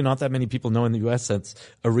that probably not that many people know in the US. That's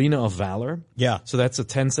Arena of Valor. Yeah. So that's a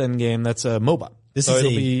Tencent game. That's a MOBA. This so is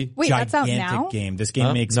it'll a be Wait, that's out gigantic now? game. This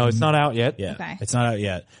game makes no, it's not out yet. Yeah, Okay. it's not out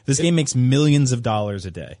yet. This game makes millions of dollars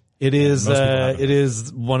a day. It is. Most people have it. It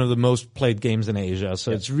is one of the most played games in Asia.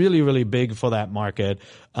 So it's really, really big for that market.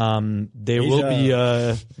 There will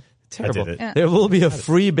be. Terrible. I did it. There will be a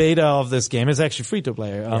free beta of this game. It's actually free to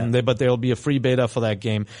play. But there will be a free beta for that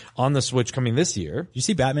game on the Switch coming this year. You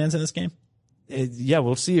see Batman's in this game? Yeah,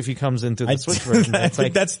 we'll see if he comes into the Switch version. I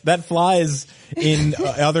think that flies in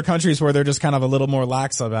other countries where they're just kind of a little more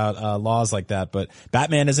lax about laws like that. But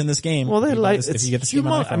Batman is in this game. Well, they're like, if you get this game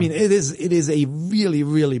on iPhone. I mean, it is a really,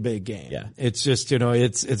 really big game. Yeah. It's just,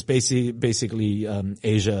 it's basically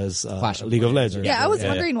Asia's League of Legends. Yeah, I was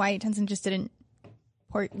wondering why Tencent just didn't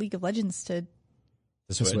port League of Legends to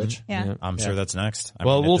the Switch. Yeah. I'm sure that's next.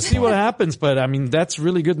 Well, we'll see what happens, but I mean, that's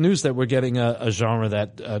really good news that we're getting a genre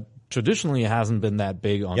that traditionally hasn't been that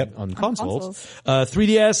big on consoles.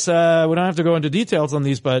 3DS, we don't have to go into details on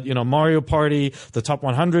these, but Mario Party, the top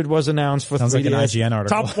 100 was announced for Sounds 3DS. like an IGN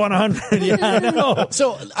article. Top 100, yeah, I know.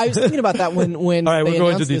 So I was thinking about that when All right, they we'll go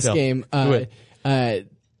announced into this detail. game. Do it.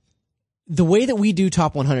 The way that we do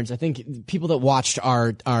top 100s, I think people that watched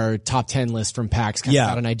our top 10 list from PAX kind of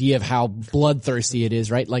got an idea of how bloodthirsty it is,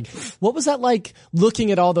 right? Like, what was that like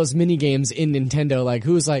looking at all those mini games in Nintendo? Like,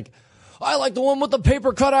 who was like, I like the one with the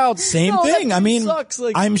paper cutouts. Same No, thing. that I mean, sucks.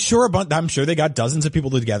 Like, I'm sure they got dozens of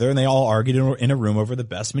people together and they all argued in a room over the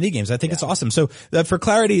best mini games. I think it's awesome. So for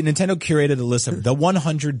clarity, Nintendo curated a list of the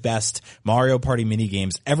 100 best Mario Party mini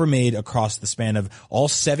games ever made across the span of all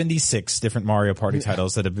 76 different Mario Party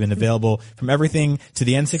titles that have been available from everything to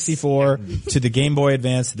the N64 to the Game Boy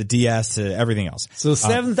Advance to the DS to everything else. So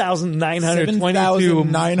 7,922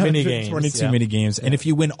 mini games. Mini games. And if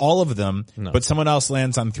you win all of them, but someone else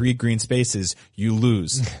lands on 3 green spaces, you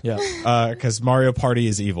lose. Cause Mario Party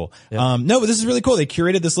is evil. No, but this is really cool. They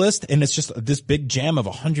curated this list and it's just this big jam of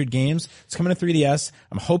 100 games. It's coming to 3DS.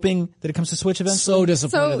 I'm hoping that it comes to Switch eventually. so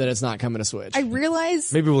disappointed So- that it's not coming to Switch. I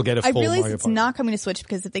realize Maybe we'll get a full Mario it's Party. not coming to Switch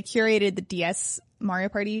because if they curated the DS Mario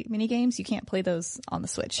Party mini games, you can't play those on the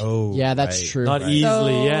Switch. Oh, yeah, that's right. true. Not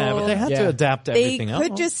easily, So- but they had to Yeah. adapt They everything else.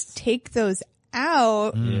 could just take those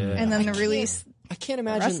out and then the release. I can't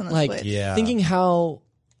rest imagine on the like Switch. Yeah. thinking how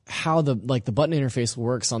the button interface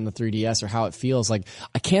works on the 3DS or how it feels. Like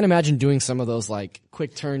I can't imagine doing some of those like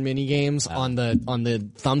quick turn mini games on the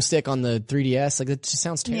thumbstick on the 3DS. Like that just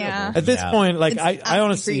sounds terrible. Yeah. At this point, like It's I asking for you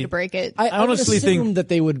honestly to break it. I honestly would assume think- that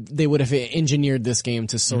they would have engineered this game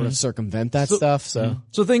to sort of circumvent that stuff. So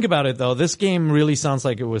So think about it though. This game really sounds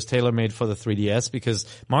like it was tailor-made for the 3DS because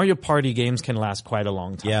Mario Party games can last quite a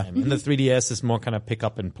long time. Yeah. And the 3DS is more kind of pick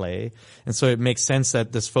up and play. And so it makes sense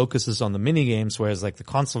that this focuses on the mini games, whereas like the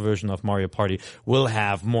console console version of Mario Party will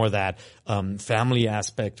have more that family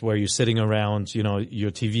aspect where you're sitting around, you know,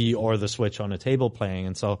 your TV or the Switch on a table playing.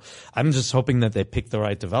 And so I'm just hoping that they pick the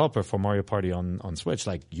right developer for Mario Party on Switch,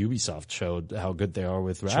 like Ubisoft showed how good they are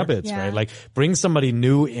with Rabbids, Yeah. right? Like bring somebody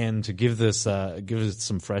new in to give this give it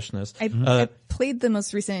some freshness. I played the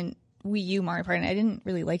most recent Wii U Mario Party and I didn't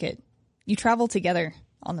really like it. You travel together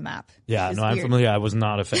on the map. Yeah, which is no, I'm weird. familiar. I was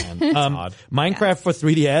not a fan. Minecraft for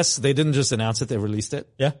 3DS, they didn't just announce it, they released it.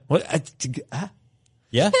 Yeah. What?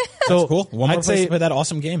 Yeah. So That's cool. One more I'd place say- to play that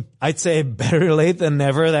awesome game. I'd say better late than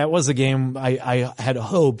never. That was a game I had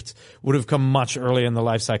hoped would have come much earlier in the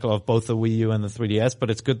life cycle of both the Wii U and the 3DS, but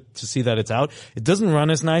it's good to see that it's out. It doesn't run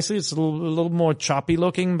as nicely. It's a little more choppy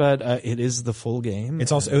looking, but it is the full game.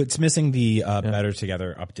 It's missing the Better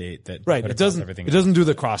Together update that right. put It across doesn't. everything. It doesn't do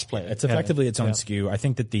the crossplay. It's effectively its own SKU. I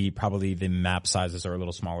think that probably the map sizes are a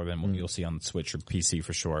little smaller than what you'll see on Switch or PC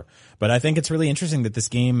for sure. But I think it's really interesting that this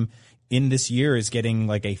game in this year is getting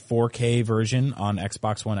like a 4K version on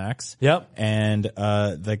Xbox One X. Yep. And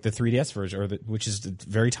like the 3DS version, which is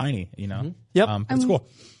very tiny, you know. Yep. But it's cool.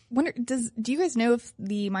 Do you guys know if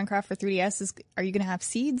the Minecraft for 3DS are you going to have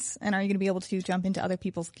seeds and are you going to be able to jump into other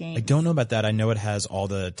people's games? I don't know about that. I know it has all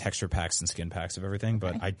the texture packs and skin packs of everything,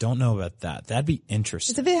 but I don't know about that. That'd be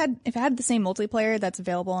interesting. If it had the same multiplayer that's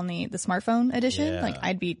available on the smartphone edition, Yeah. like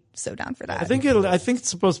I'd be so down for that. I think it's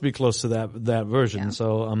supposed to be close to that version. Yeah.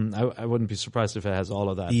 So I wouldn't be surprised if it has all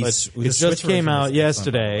of that. The But Switch it just came version out is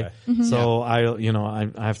excellent, yesterday, by the way. so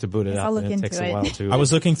I have to boot it Yes, up, I'll look and it takes into a it. while to. I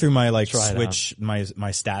was looking through my like Try it Switch, my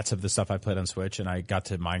stats of the stuff I played on Switch, and I got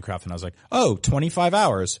to Minecraft, and I was like, oh, 25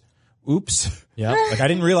 hours. Oops. Yeah. Like I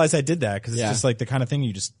didn't realize I did that because it's Yeah. just like the kind of thing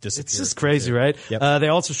you just disappear. It's just crazy, right? Yep. They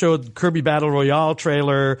also showed Kirby Battle Royale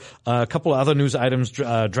trailer, a couple of other news items.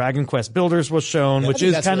 Dragon Quest Builders was shown, which think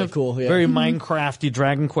is that's kind really of cool, yeah. very Minecrafty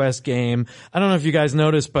Dragon Quest game. I don't know if you guys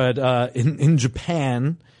noticed, but in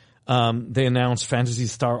Japan, they announced Phantasy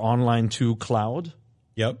Star Online 2 Cloud.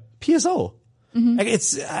 Yep. PSO. Like,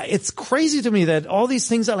 it's crazy to me that all these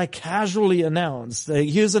things are like casually announced. Like,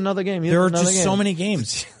 here's another game. Here's There are another just game. so many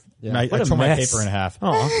games. I What a tore my mess. paper in half.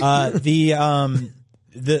 Aw.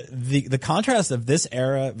 The contrast of this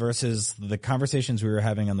era versus the conversations we were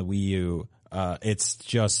having on the Wii U, it's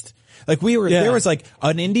just like there was like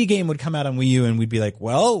an indie game would come out on Wii U and we'd be like,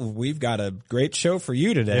 well, we've got a great show for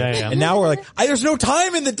you today. Yeah, yeah. And now we're like, there's no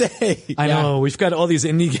time in the day. I know we've got all these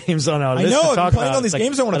indie games on our I list. know, to I'm talk playing about. all these It's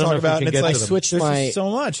games I want to don't talk know if about, we and can it's get like to them. switched there's my just so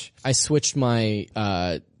much. I switched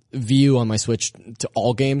my view on my Switch to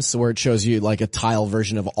all games, so where it shows you like a tile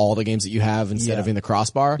version of all the games that you have instead of in the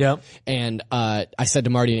crossbar. Yep. And I said to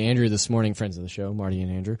Marty and Andrew this morning, friends of the show, Marty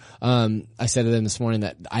and Andrew, I said to them this morning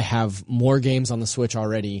that I have more games on the Switch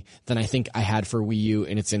already than I think I had for Wii U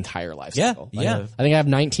in its entire life cycle. Yeah. I think I have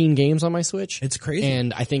 19 games on my Switch. It's crazy.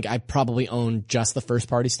 And I think I probably own just the first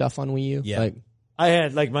party stuff on Wii U. Yeah. Like, I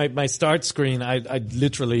had like my start screen. I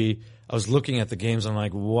literally I was looking at the games. I'm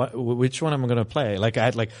like, which one am I going to play? Like I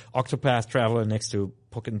had like Octopath Traveler next to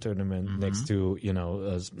Pokken Tournament, next to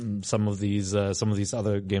some of these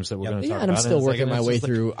other games that we're going to talk yeah, and I'm about. still it's working like- my it's way just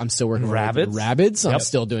like- through. I'm still working my way Rabbids? through Rabbids. I'm Yep.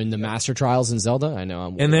 still doing the Master Trials in Zelda. I know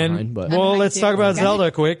I'm way And then, behind, but well, I'm let's behind talk too. about Okay.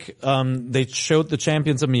 Zelda quick. They showed the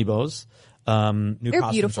Champions Amiibos. New They're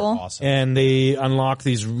costumes beautiful. are awesome. And they unlock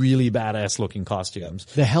these really badass looking costumes.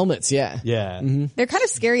 the helmets, yeah. Yeah. They're kind of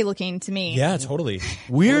scary looking to me. Yeah, totally.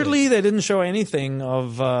 Weirdly, they didn't show anything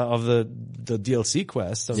of the DLC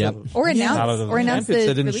quest. Of Yep. the, Or announce- Ballad of the or announce Champions.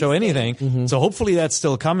 the They didn't show release date. anything. So hopefully that's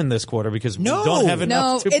still coming this quarter because we No. don't have No,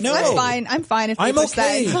 enough to it's No. I'm fine. I'm fine if they I'm push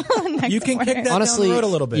okay. that next You can quarter. kick that Honestly, down the road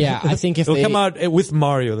a little bit. Yeah, I think if It'll they come out with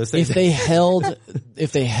Mario. This thing. if they held the,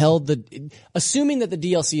 assuming that the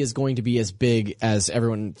DLC is going to be as big as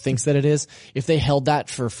everyone thinks that it is, if they held that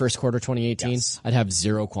for first quarter 2018, I'd have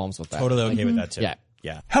zero qualms with that. Totally okay with that too. Yeah.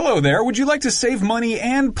 Yeah. Hello there. Would you like to save money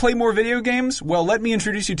and play more video games? Well, let me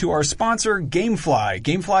introduce you to our sponsor, GameFly.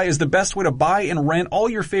 GameFly is the best way to buy and rent all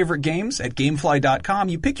your favorite games. At GameFly.com,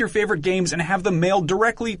 you pick your favorite games and have them mailed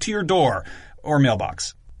directly to your door or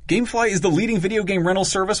mailbox. GameFly is the leading video game rental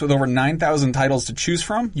service with over 9,000 titles to choose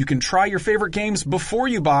from. You can try your favorite games before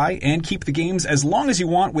you buy and keep the games as long as you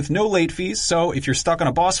want with no late fees. So if you're stuck on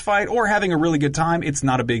a boss fight or having a really good time, it's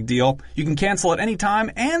not a big deal. You can cancel at any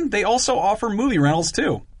time, and they also offer movie rentals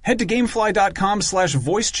too. Head to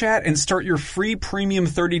gamefly.com/voicechat and start your free premium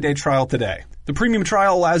 30-day trial today. The premium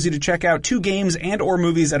trial allows you to check out 2 games and or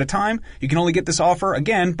movies at a time. You can only get this offer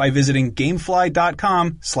again by visiting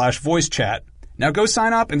gamefly.com/voicechat. Now go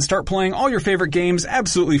sign up and start playing all your favorite games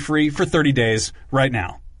absolutely free for 30 days right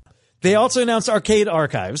now. They also announced Arcade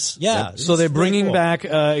Archives. Yeah. So they're it's really bringing cool. back,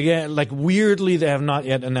 like weirdly, they have not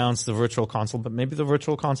yet announced the Virtual Console, but maybe the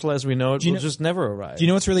Virtual Console as we know it will just never arrive. Do you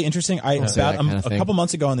know what's really interesting? that kind of A thing. couple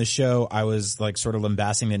months ago on the show, I was like sort of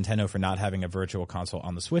lambasting Nintendo for not having a Virtual Console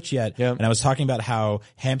on the Switch yet. Yep. And I was talking about how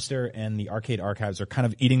Hamster and the Arcade Archives are kind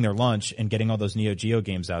of eating their lunch and getting all those Neo Geo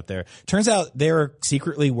games out there. Turns out they're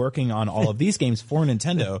secretly working on all of these games for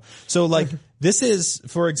Nintendo. So like, this is,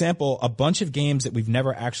 for example, a bunch of games that we've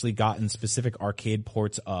never actually gotten specific arcade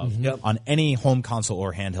ports of on any home console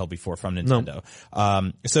or handheld before from Nintendo.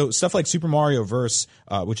 So stuff like Super Mario Verse,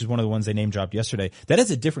 which is one of the ones they name dropped yesterday, that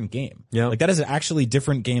is a different game. Yeah. Like that is an actually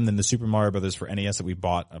different game than the Super Mario Brothers for NES that we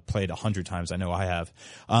played 100 times. I know I have.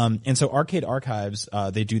 And so Arcade Archives,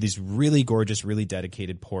 they do these really gorgeous, really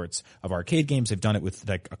dedicated ports of arcade games. They've done it with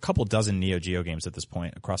like a couple dozen Neo Geo games at this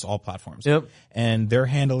point across all platforms. Yep. And they're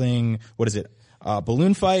handling, what is it?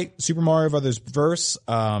 Balloon Fight, Super Mario Brothers Verse,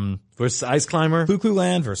 Versus Ice Climber. Cuckoo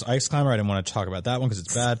Land versus Ice Climber. I didn't want to talk about that one because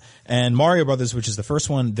it's bad. And Mario Brothers, which is the first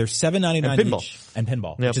one, they're $7.99 And Pinball. each. And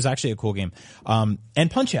Pinball, Yep. which is actually a cool game. And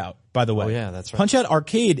Punch Out, by the way. Oh, yeah, that's right. Punch Out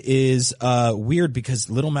Arcade is weird because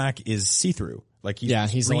Little Mac is see-through. Like he's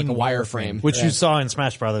like a wireframe. Which you saw in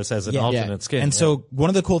Smash Brothers as an alternate skin. And so one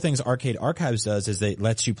of the cool things Arcade Archives does is it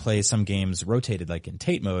lets you play some games rotated, like in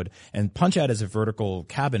Tate mode, and Punch Out is a vertical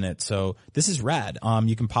cabinet. So this is rad.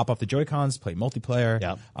 You can pop off the Joy-Cons, play multiplayer.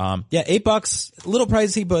 Yeah. $8, a little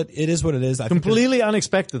pricey, but it is what it is. I think completely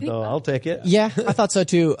unexpected though. I'll take it. Yeah, I thought so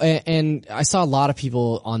too. And I saw a lot of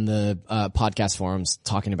people on the podcast forums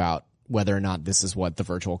talking about whether or not this is what the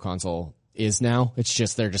Virtual Console is now. It's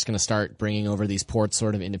just they're just going to start bringing over these ports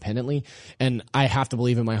sort of independently. And I have to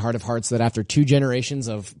believe in my heart of hearts that after 2 generations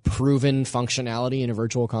of proven functionality in a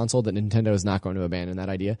Virtual Console, that Nintendo is not going to abandon that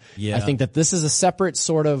idea. Yeah. I think that this is a separate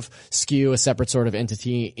sort of SKU, a separate sort of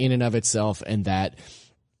entity in and of itself, and that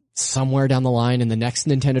somewhere down the line in the next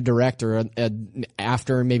Nintendo Direct or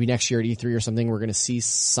after maybe next year at E3 or something, we're going to see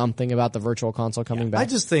something about the Virtual Console coming back. I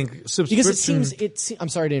just think subscription. Because it seems, I'm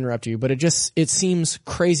sorry to interrupt you, but it seems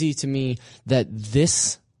crazy to me that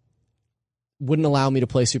this wouldn't allow me to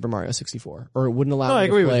play Super Mario 64, or it wouldn't allow me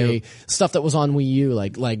to play stuff that was on Wii U,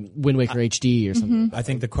 like Wind Waker HD or something. I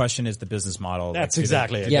think the question is the business model. That's Like,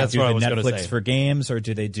 exactly it. Yeah, That's do what I the was gonna Netflix say. for games, or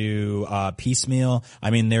do they do piecemeal?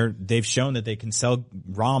 I mean, they've shown that they can sell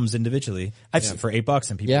ROMs individually for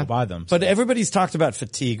 $8, and people will buy them. But everybody's talked about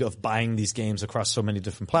fatigue of buying these games across so many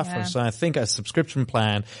different platforms. Yeah. So I think a subscription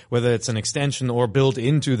plan, whether it's an extension or built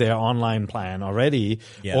into their online plan already,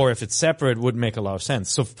 or if it's separate, would make a lot of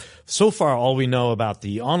sense. So far, all we know about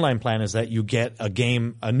the online plan is that you get a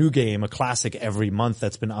new game, a classic every month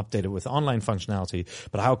that's been updated with online functionality.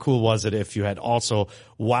 But how cool was it if you had also,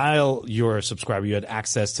 while you're a subscriber, you had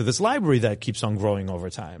access to this library that keeps on growing over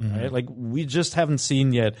time, right? Like we just haven't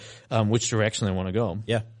seen yet which direction they want to go.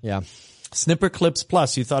 Yeah. Snipper Clips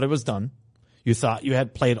Plus, you thought it was done. You thought you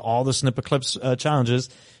had played all the Snipper Clips challenges,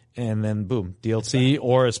 and then boom, DLC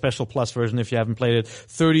or a special plus version if you haven't played it.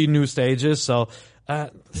 30 new stages, so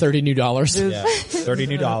 $30 new. Yeah, $30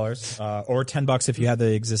 new, or $10 if you have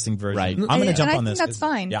the existing version. Right. I'm going to jump I on think this. that's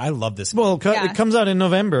fine. Yeah, I love this. well, Yeah. it comes out in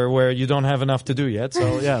November where you don't have enough to do yet.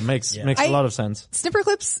 So yeah, it makes a lot of sense. Snipper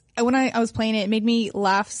Clips, when I was playing it made me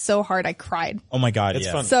laugh so hard I cried. Oh my God, It's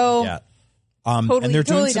yeah. fun. So Yeah. totally, and they're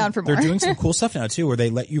totally doing down for they're more. doing some cool stuff now too, where they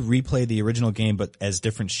let you replay the original game but as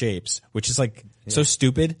different shapes, which is like so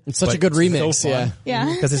stupid. It's such but a good remix, so fun.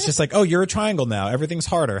 Yeah. Because it's just like, oh, you're a triangle now. Everything's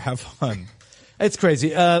harder. Have fun. It's crazy.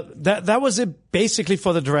 That was it basically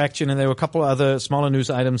for the Direct, and there were a couple of other smaller news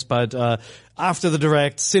items, but after the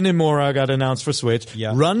Direct, Cinemora got announced for Switch. Yeah.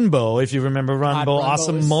 Runbow, if you remember Runbow, Runbow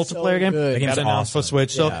awesome is multiplayer so game, good. The game's got announced for awesome.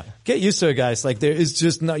 Switch. So Yeah. get used to it, guys. Like there is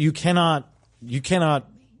just no, you cannot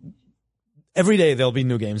every day there'll be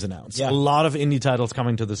new games announced. Yeah. A lot of indie titles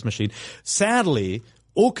coming to this machine. Sadly,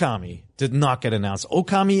 Okami did not get announced.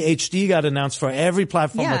 Okami HD got announced for every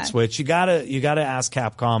platform Yeah. at Switch. You gotta ask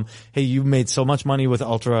Capcom, hey, you made so much money with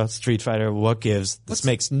Ultra Street Fighter. What gives? This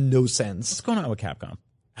makes no sense. What's going on with Capcom?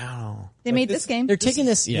 They made this game. They're taking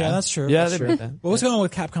this. Yeah, that's true. Yeah, That's they true. made that. But what's going on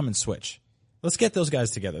with Capcom and Switch? Let's get those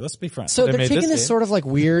guys together. Let's be friends. So They they're made taking this this game? sort of like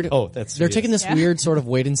weird. Oh, that's they're weird. taking this weird sort of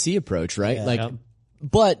wait and see approach, right?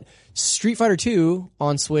 But Street Fighter 2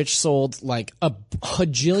 on Switch sold like a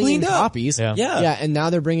bajillion Cleaned up. copies. Yeah. Yeah. and now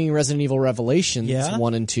they're bringing Resident Evil Revelations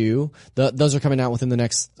 1 and 2. Those are coming out within the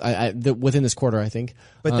next within this quarter, I think.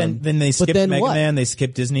 But then they skipped then Mega what? Man, they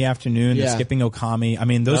skipped Disney Afternoon, they're Yeah. skipping Okami. I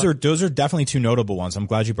mean, those are definitely two notable ones. I'm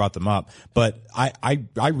glad you brought them up. But I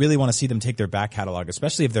really want to see them take their back catalog,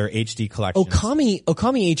 especially if they're HD collections. Okami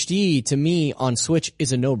HD to me on Switch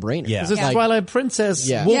is a no-brainer. Yeah. This is Yeah. Twilight Princess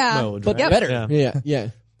Yeah. Wolf Yeah. mode, But right? better. Yeah. Yeah.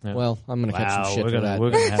 Well, I'm going to catch some shit we're for gonna, that.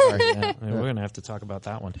 we're gonna have to talk about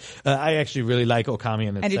that one. I actually really like Okami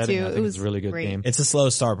and its I do setting. too. I It think was it's a really good great. game. It's a slow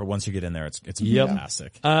start, but once you get in there, it's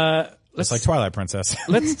fantastic. It's like Twilight Princess.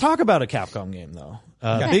 Let's talk about a Capcom game, though.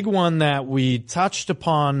 Big one that we touched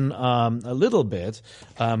upon a little bit,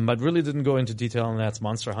 but really didn't go into detail, and that's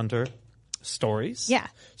Monster Hunter Stories. Yeah.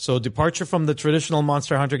 So departure from the traditional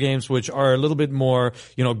Monster Hunter games, which are a little bit more,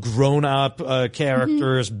 grown-up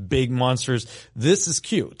characters, big monsters. This is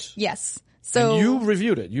cute. Yes. So And you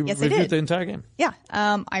reviewed it. You Yes, I reviewed did. the entire game. Yeah,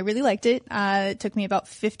 I really liked it. It took me about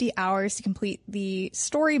 50 hours to complete the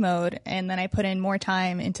story mode, and then I put in more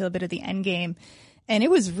time into a bit of the end game, and it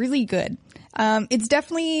was really good. It's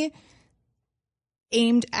definitely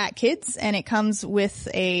aimed at kids, and it comes with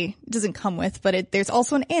doesn't come with, but there's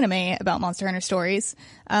also an anime about Monster Hunter Stories.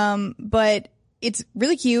 But it's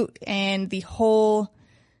really cute, and the whole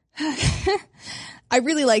I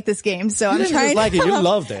really like this game, so I'm didn't trying just like to it. You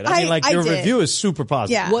loved it. I mean, your did. review is super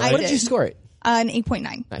positive. Yeah, What I did did. you score it? An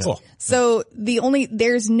 8.9. Cool. So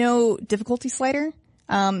there's no difficulty slider.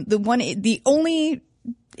 The only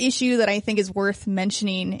issue that I think is worth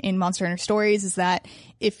mentioning in Monster Hunter Stories is that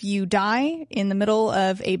if you die in the middle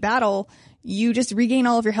of a battle, you just regain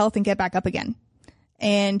all of your health and get back up again.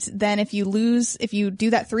 And then if you do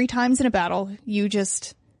that 3 times in a battle, you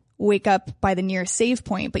just wake up by the nearest save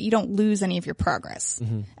point, but you don't lose any of your progress.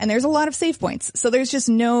 And there's a lot of save points. So there's just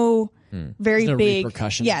no very no big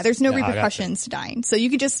repercussions. Yeah, there's no repercussions to dying. So you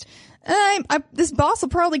could just this boss will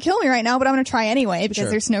probably kill me right now, but I'm going to try anyway because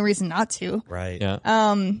there's no reason not to. Right.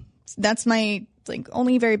 Yeah. That's my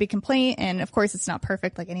only very big complaint, and of course it's not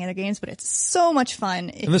perfect like any other games, but it's so much fun.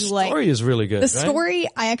 If And the you like story is really good, the story,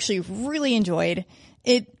 I actually really enjoyed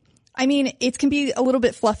it. I mean, it can be a little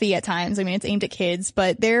bit fluffy at times. I mean, it's aimed at kids,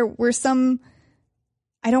 but there were some,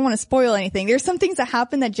 I don't want to spoil anything. There's some things that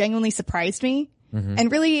happened that genuinely surprised me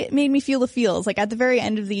and really made me feel the feels. Like at the very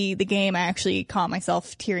end of the game, I actually caught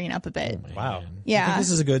myself tearing up a bit. Wow. I Yeah. think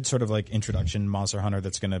this is a good sort of like introduction Monster Hunter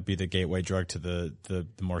that's going to be the gateway drug to the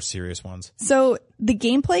more serious ones. So the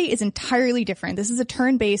gameplay is entirely different. This is a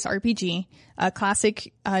turn-based RPG, a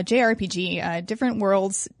classic JRPG, different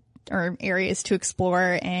worlds or areas to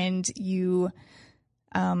explore, and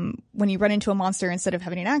when you run into a monster, instead of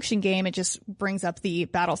having an action game, it just brings up the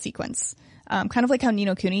battle sequence. Kind of like how Ni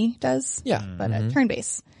no Kuni does. Yeah. But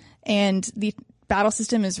turn-based. And the battle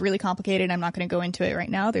system is really complicated. I'm not going to go into it right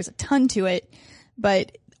now. There's a ton to it.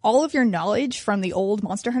 But all of your knowledge from the old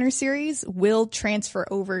Monster Hunter series will transfer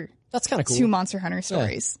over That's kind of cool. to Monster Hunter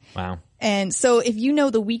Stories. Wow. And so if you know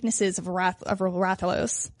the weaknesses of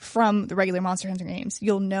Rathalos from the regular Monster Hunter games,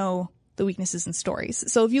 you'll know the weaknesses in Stories.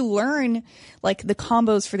 So if you learn like the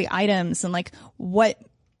combos for the items and like what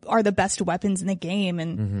are the best weapons in the game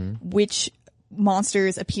and which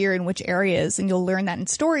monsters appear in which areas, and you'll learn that in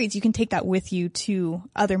Stories, you can take that with you to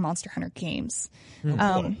other Monster Hunter games. Cool.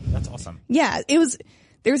 That's awesome. Yeah, there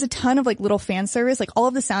was a ton of like little fan service. Like all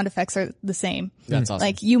of the sound effects are the same. That's awesome.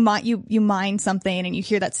 Like you mine something and you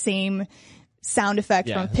hear that same sound effect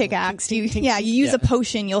from a pickaxe. You use a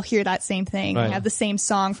potion, you'll hear that same thing. Right. You have the same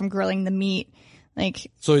song from grilling the meat.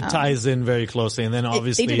 Like So it ties in very closely, and then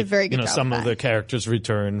obviously, did a very good job some with of that. the characters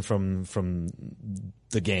return from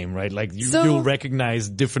the game, right? Like So- you'll recognize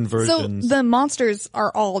different so versions. the monsters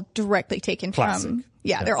are all directly taken Classic. from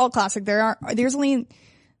they're all classic. There's only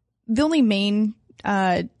the only main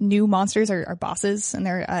new monsters are bosses, and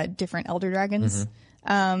they're different elder dragons.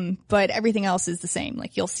 But everything else is the same.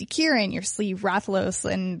 Like you'll see Kirin, you'll see Rathalos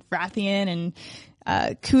and Rathian, and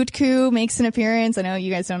Kutku makes an appearance. I know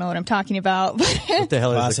you guys don't know what I'm talking about, but What the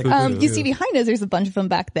hell is Classic. the Kukuru? you see behind us, there's a bunch of them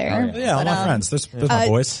back there. Yeah, all my friends. There's my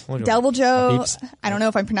voice. Devil Joe, Peeps. I don't know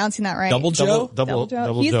if I'm pronouncing that right. Double Joe? Double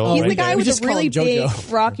He's Joe. the right guy there. with just a call really him big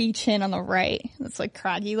JoJo. rocky chin on the right. That's like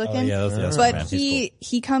craggy looking. yeah, that's but right.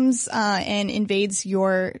 he comes and invades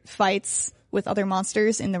your fights with other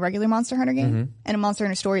monsters in the regular Monster Hunter game. And in Monster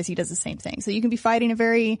Hunter Stories, he does the same thing. So you can be fighting a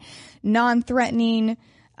very non-threatening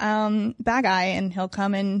bad guy, and he'll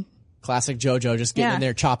come and Classic JoJo, just getting Yeah. in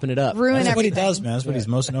there, chopping it up. ruin That's what he everything. does, man. That's what he's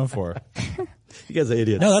most known for. You guys are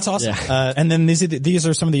idiots. No, that's awesome. And then these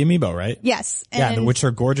are some of the amiibo, right? Yes. Yeah, And which are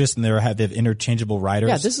gorgeous, and they have interchangeable riders.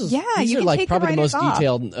 Yeah, these Yeah, these you are can like take the probably the most riders off.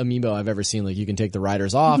 detailed amiibo I've ever seen. Like you can take the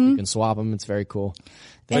riders off, you can swap them. It's very cool.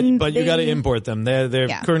 and But you got to they- import them. There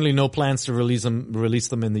Yeah. currently no plans to release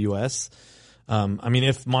them in the U.S. I mean,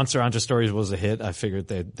 if Monster Hunter Stories was a hit, I figured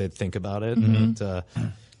they'd think about it. But,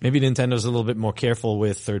 maybe Nintendo's a little bit more careful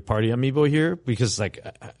with third-party amiibo here, because like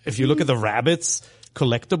if you look at the rabbits,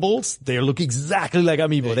 collectibles, they look exactly like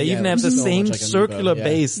Amiibo. They even have the so same much like Amiibo, circular yeah.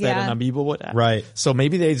 base that Yeah. an Amiibo would have. Right. So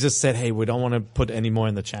maybe they just said, hey, we don't want to put any more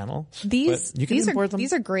in the channel. These But you can import them.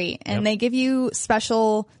 these are great, and they give you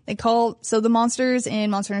special. The monsters in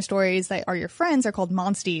Monster Hunter Stories that are your friends are called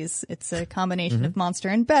Monsties. It's a combination of monster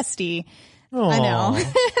and bestie. I know,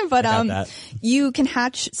 but that. you can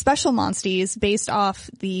hatch special Monsties based off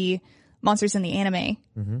the monsters in the anime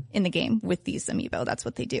in the game with these Amiibo. That's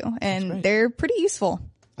what they do, and they're pretty useful.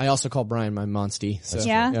 I also call Brian my Monstie. So,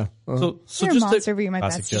 Yeah. So You're a just monster, but you're my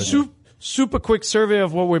Classic bestie. JoJo. super quick survey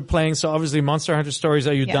of what we're playing. So obviously Monster Hunter Stories,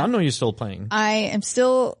 are you done or are you still playing? I am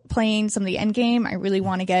still playing some of the end game. I really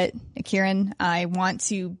want to get a Kirin. I want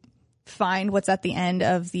to find what's at the end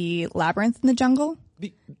of the labyrinth in the jungle.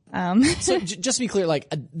 So just to be clear,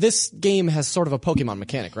 like this game has sort of a Pokemon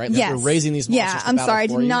mechanic, right? That Yes. we're raising these monsters. Yeah, to I'm battle sorry, I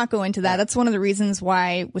for did you. not go into that. That's one of the reasons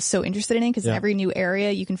why I was so interested in it, because in every new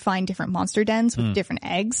area you can find different monster dens with different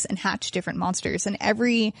eggs and hatch different monsters. And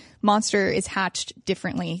every monster is hatched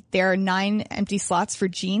differently. There are 9 empty slots for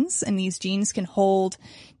genes, and these genes can hold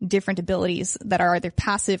different abilities that are either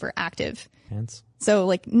passive or active. Pants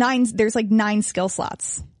So there's 9 skill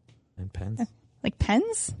slots. and pens. Like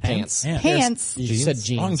pens? Pants. Yeah. Pants. You said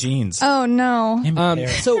jeans. Long jeans. Oh no.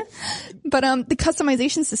 So But the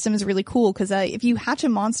customization system is really cool because if you hatch a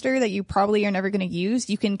monster that you probably are never going to use,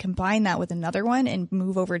 you can combine that with another one and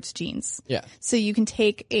move over its genes. yeah. So you can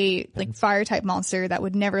take a fire type monster that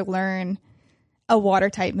would never learn a water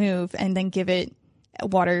type move and then give it a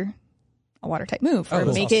water type move, or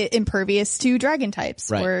that's make it impervious to dragon types,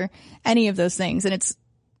 Right. or any of those things. And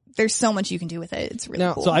there's so much you can do with it. It's really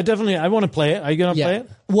Now- cool. So I want to play it. Are you going to Yeah. play it?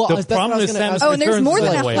 Well, the that's what problem I was is gonna Samus ask. and there's Returns more is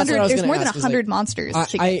than in the way. That's what I 100. was There's gonna more than ask, is 100 like, monsters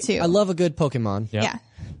to get to. I love a good Pokemon. Yeah.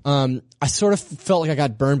 I sort of felt like I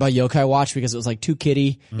got burned by Yokai Watch because it was like too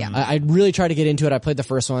kiddie. Yeah. I really tried to get into it. I played the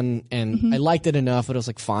first one and I liked it enough, but it was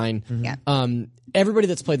like fine. Yeah. Everybody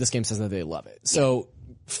that's played this game says that they love it. So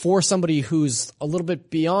for somebody who's a little bit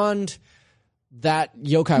beyond that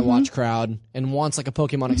Yokai Watch crowd and wants like a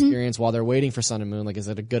Pokemon experience while they're waiting for Sun and Moon, like is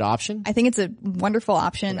it a good option? I think it's a wonderful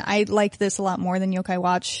option. I liked this a lot more than Yokai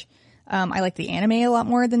Watch. I like the anime a lot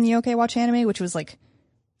more than the Yokai Watch anime, which was like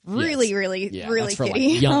really Yeah, really that's for, like,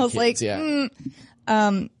 kiddie. young I was kids, like, yeah.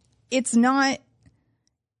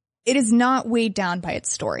 it is not weighed down by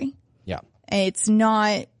its story. Yeah. It's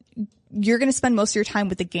not, you're going to spend most of your time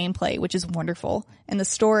with the gameplay, which is wonderful. And the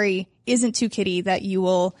story isn't too kiddie that you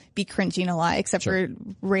will be cringing a lot, except for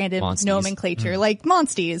random Monsties. nomenclature like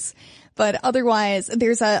Monsties. But otherwise,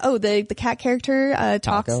 there's the cat character,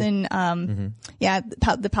 talks Palico? in,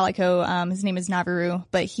 the Palico, his name is Naviru,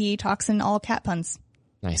 but he talks in all cat puns.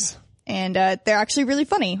 Nice. And, they're actually really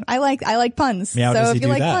funny. I like puns. Meow, so does he if you do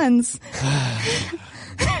like that? puns,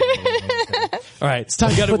 All right, we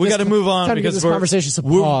put got to this- move on time to give because this conversation some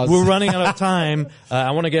pause. we're running out of time. I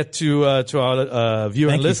want to get to our viewer and Thank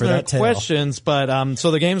you for listener that tale. questions, but so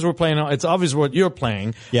the games we're playing, it's obvious what you're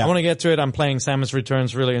playing. Yeah. I want to get to it. I'm playing Samus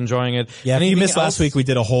Returns, really enjoying it. Yeah, if you Anything missed last else- week, we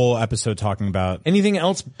did a whole episode talking about. Anything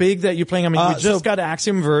else big that you're playing? I mean, we just so- got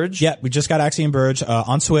Axiom Verge. Yeah, we just got Axiom Verge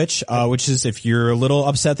on Switch, which is if you're a little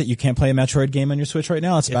upset that you can't play a Metroid game on your Switch right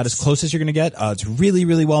now, it's about as close as you're going to get. It's really,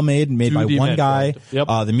 really well made by 2D one guy. Metroid. Yep.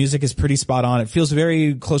 The music is pretty spot on. It feels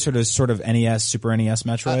very closer to sort of NES, Super NES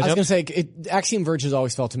Metroid. I was gonna say, Axiom Verge has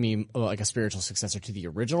always felt to me like a spiritual successor to the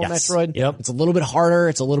original Yes. Metroid. Yep. It's a little bit harder.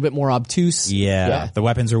 It's a little bit more obtuse. Yeah, the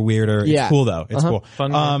weapons are weirder. Yeah. It's cool though. It's cool.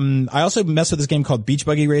 Fun game. I also messed with this game called Beach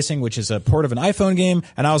Buggy Racing, which is a port of an iPhone game,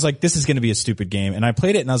 and I was like, this is going to be a stupid game. And I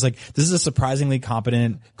played it, and I was like, this is a surprisingly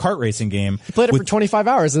competent kart racing game. He played it for 25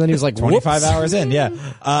 hours, and then he was like, 25 whoops. hours in, yeah.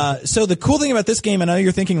 So the cool thing about this game, I know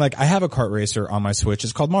you're thinking like, I have a kart racer on my Switch.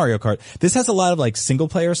 It's called Mario Kart. This has a lot of like single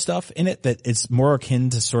player stuff in it that it's more akin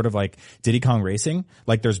to sort of like Diddy Kong Racing.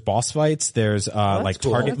 Like there's boss fights, there's like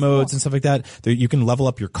target modes and stuff like that. You can level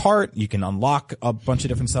up your kart, you can unlock a bunch of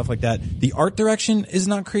different stuff like that. The art direction is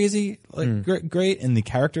not crazy, like great, and the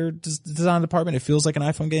character design department, it feels like an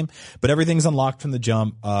iPhone game, but everything's unlocked from the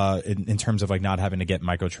jump in terms of like not having to get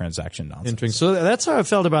microtransaction nonsense. Interesting. So that's how I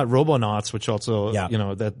felt about Robonauts, which also, Yeah.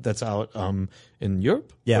 that's out in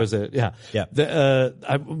Europe. Yeah. Or is it? Yeah. Yeah.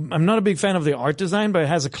 I'm not a big fan of the art design, but it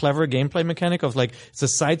has a clever gameplay mechanic of like, it's a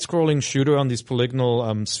side-scrolling shooter on these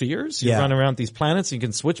polygonal spheres. You Yeah. run around these planets. You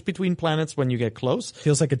can switch between planets when you get close.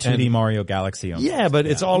 Feels like a 2D Mario Galaxy. Almost. Yeah, but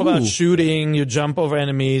it's all about shooting. You jump over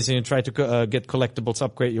enemies and you try to get collectibles,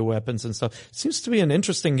 upgrade your weapons and stuff. It seems to be an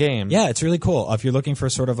interesting game. Yeah, it's really cool. If you're looking for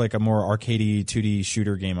sort of like a more arcadey 2D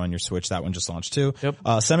shooter game on your Switch, that one just launched too.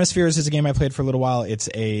 Yep. Semispheres is a game I played for a little while. It's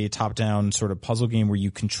a top-down sort of puzzle game where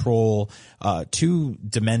you control two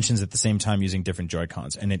dimensions at the same time. time using different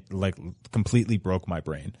Joy-Cons, and it like completely broke my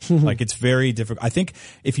brain. Like it's very difficult. I think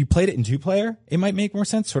if you played it in 2-player, it might make more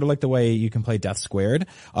sense, sort of like the way you can play Death Squared.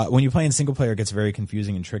 When you play in single player, it gets very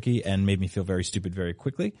confusing and tricky and made me feel very stupid very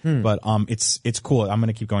quickly. But it's cool. I'm going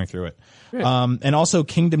to keep going through it. And also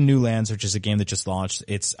Kingdom New Lands, which is a game that just launched.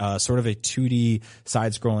 It's sort of a 2D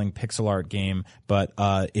side-scrolling pixel art game, but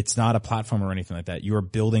it's not a platformer or anything like that. You are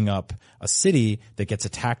building up a city that gets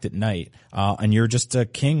attacked at night, and you're just a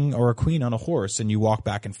king or a queen on a horse, and you walk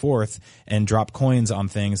back and forth and drop coins on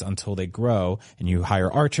things until they grow, and you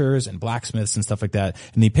hire archers and blacksmiths and stuff like that.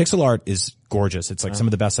 And the pixel art is gorgeous. It's like some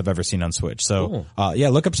of the best I've ever seen on Switch. So, yeah,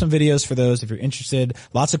 look up some videos for those if you're interested.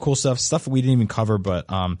 Lots of cool stuff we didn't even cover, but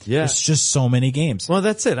there's just so many games. Well,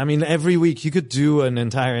 that's it. I mean, every week you could do an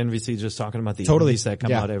entire NVC just talking about the indies that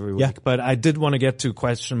come out every week. Yeah. But I did want to get to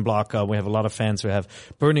question block. We have a lot of fans who have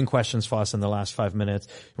burning questions for us in the last 5 minutes.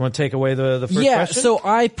 You want to take away the first question? So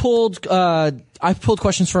I pulled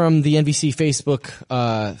questions from the NVC Facebook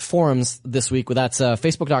forums this week. That's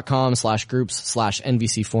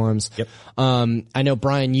facebook.com/groups/NVC forums. Yep. I know,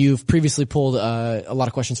 Brian, you've previously pulled a lot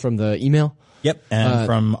of questions from the email. Yep. And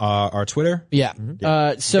from our Twitter. Yeah. So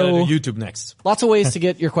Gotta do YouTube next. lots of ways to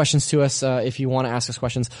get your questions to us if you want to ask us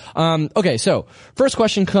questions. Okay, so first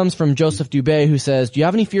question comes from Joseph Dubé, who says, do you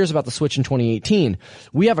have any fears about the Switch in 2018?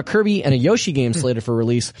 We have a Kirby and a Yoshi game slated for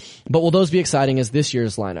release, but will those be exciting as this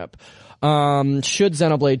year's lineup? Should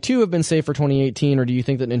Xenoblade 2 have been saved for 2018, or do you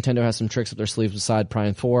think that Nintendo has some tricks up their sleeves beside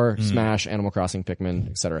Prime 4, Smash, Animal Crossing,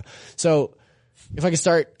 Pikmin, etc.? So, if I could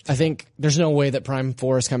start, I think there's no way that Prime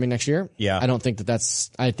 4 is coming next year. Yeah. I think that's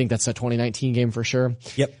a 2019 game for sure.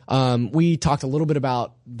 Yep. We talked a little bit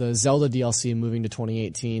about the Zelda DLC moving to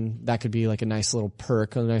 2018. That could be like a nice little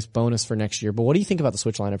perk, a nice bonus for next year. But what do you think about the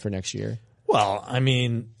Switch lineup for next year? Well, I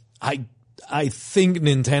mean, I think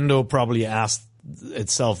Nintendo probably asked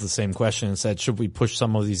itself the same question and said, should we push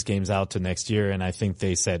some of these games out to next year? And I think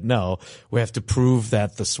they said, no, we have to prove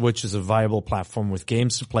that the Switch is a viable platform with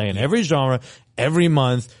games to play in every genre, every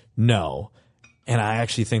month. No. And I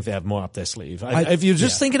actually think they have more up their sleeve. If you're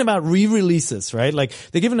just thinking about re-releases, right? Like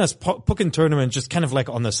they're giving us Pokken Tournament just kind of like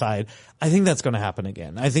on the side. I think that's going to happen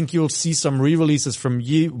again. I think you'll see some re-releases from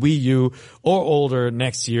Wii U or older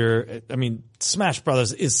next year. I mean, Smash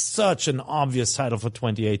Brothers is such an obvious title for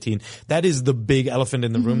 2018. That is the big elephant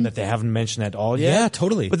in the room that they haven't mentioned at all yet. Yeah,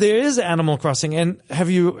 totally. But there is Animal Crossing. And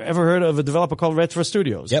have you ever heard of a developer called Retro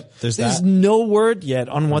Studios? Yep, there's that. no word yet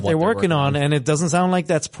on what they're working on, and it doesn't sound like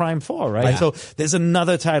that's Prime 4, right? So there's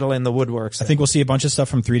another title in the woodworks. I think we'll see a bunch of stuff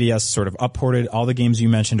from 3DS sort of upported, all the games you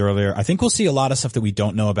mentioned earlier. I think we'll see a lot of stuff that we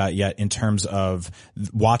don't know about yet in terms of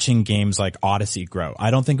watching games like Odyssey grow.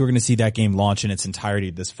 I don't think we're going to see that game launch in its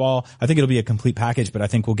entirety this fall. I think it'll be a complete package, but I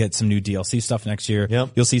think we'll get some new DLC stuff next year. Yep.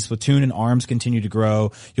 You'll see Splatoon and ARMS continue to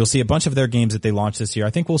grow. You'll see a bunch of their games that they launched this year. I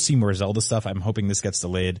think we'll see more Zelda stuff. I'm hoping this gets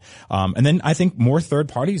delayed. And then I think more third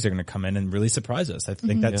parties are going to come in and really surprise us. I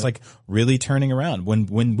think that's like really turning around.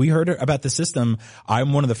 When we heard about the system,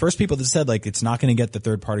 I'm one of the first people that said like it's not going to get the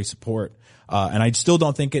third party support. And I still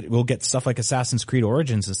don't think it will get stuff like Assassin's Creed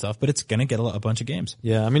Origins and stuff, but it's going to get a bunch of games.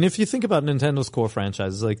 Yeah, I mean, if you think about Nintendo's core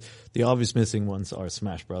franchises, like the obvious missing ones are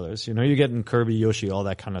Smash Brothers. You know, you're getting Kirby, Yoshi, all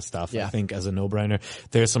that kind of stuff. Yeah. I think as a no-brainer.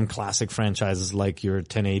 There's some classic franchises like your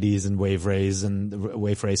 1080s and Wave Race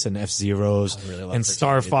and F-Zeros and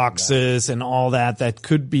Star Foxes and all that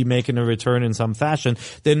could be making a return in some fashion.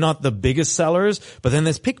 They're not the biggest sellers, but then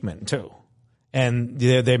there's Pikmin too. And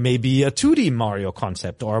there may be a 2D Mario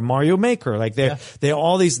concept or a Mario Maker. Like they're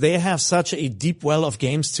all these, they have such a deep well of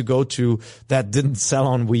games to go to that didn't sell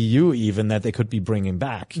on Wii U even that they could be bringing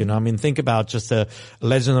back. You know, I mean, think about just a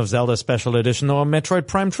Legend of Zelda Special Edition or a Metroid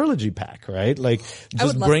Prime Trilogy pack, right? Like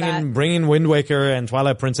just bringing Wind Waker and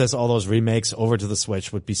Twilight Princess, all those remakes over to the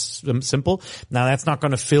Switch would be simple. Now that's not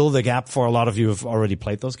going to fill the gap for a lot of you who've already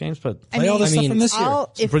played those games, but Play all the stuff from this year.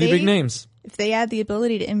 Some pretty big names. If they add the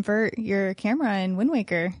ability to invert your camera in Wind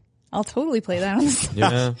Waker, I'll totally play that on the Switch.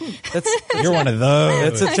 Yeah. You're one of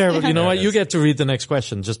those. That's a terrible, you know what? You get to read the next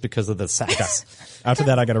question just because of the sass. After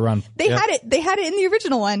that, I got to run. They had it in the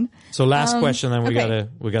original one. So last question, then we gotta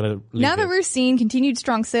leave now that it. we're seeing continued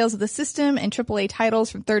strong sales of the system and AAA titles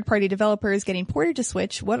from third-party developers getting ported to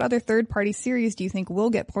Switch, what other third-party series do you think will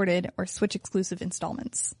get ported or Switch exclusive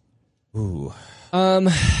installments? Ooh.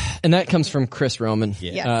 And that comes from Chris Roman.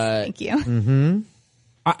 Yes, thank you.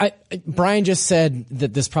 Brian just said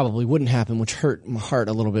that this probably wouldn't happen, which hurt my heart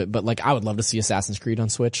a little bit, but like I would love to see Assassin's Creed on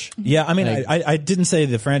Switch. Yeah, I mean, I didn't say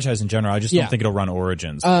the franchise in general. I just don't think it'll run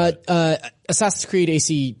Origins. Assassin's Creed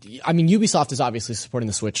AC, I mean, Ubisoft is obviously supporting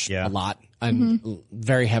the Switch a lot and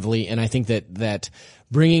very heavily, and I think that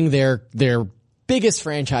bringing their biggest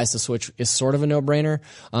franchise to Switch is sort of a no-brainer.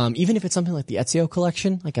 Even if it's something like the Ezio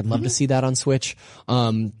collection, like I'd love to see that on Switch.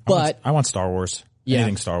 But I want Star Wars. Yeah.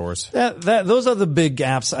 Anything Star Wars. Those are the big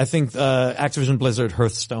gaps. I think Activision Blizzard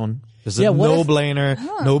Hearthstone is a no-brainer,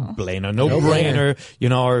 you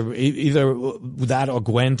know, or either that or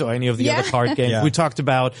Gwent or any of the other card games. Yeah. We talked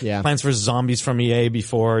about Plants vs. Zombies from EA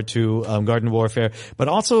before to Garden Warfare. But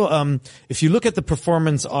also, if you look at the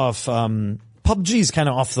performance of PUBG's kind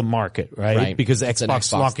of off the market, right? Because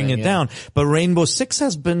Xbox locking it down. But Rainbow Six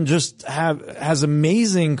has been has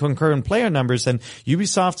amazing concurrent player numbers, and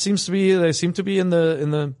Ubisoft seem to be in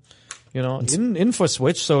the you know, in for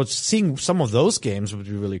Switch. So seeing some of those games would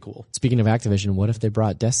be really cool. Speaking of Activision, what if they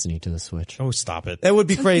brought Destiny to the Switch? Oh, stop it. That would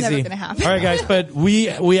be crazy. Never gonna happen. All right, guys, but we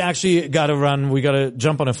actually gotta run. We gotta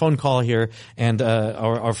jump on a phone call here, and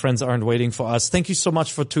our friends aren't waiting for us. Thank you so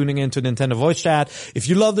much for tuning in to Nintendo Voice Chat. If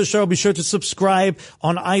you love the show, be sure to subscribe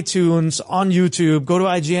on iTunes, on YouTube. Go to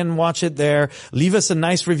IGN and watch it there. Leave us a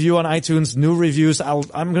nice review on iTunes, new reviews.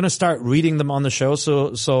 I'm gonna start reading them on the show,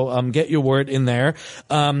 so get your word in there.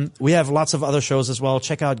 We have lots of other shows as well.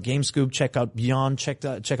 Check out GameScoop, check out Beyond, check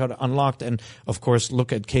out Unlocked, and of course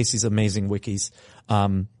look at Casey's amazing wikis.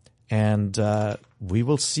 And we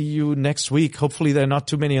will see you next week. Hopefully there are not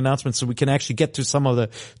too many announcements so we can actually get to some of the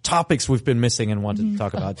topics we've been missing and wanted to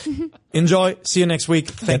talk about. Enjoy. See you next week.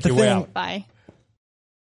 Thank you. We're out. Bye.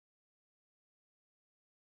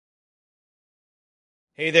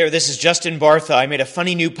 Hey there, this is Justin Bartha. I made a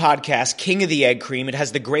funny new podcast, King of the Egg Cream. It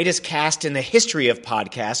has the greatest cast in the history of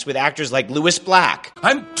podcasts with actors like Louis Black.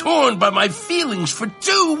 I'm torn by my feelings for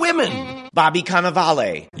two women. Bobby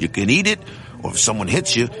Cannavale. You can eat it, or if someone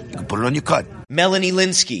hits you, you can put it on your cut. Melanie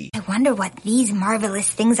Linsky. I wonder what these marvelous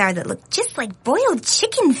things are that look just like boiled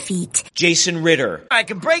chicken feet. Jason Ritter. I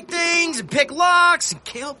can break things and pick locks and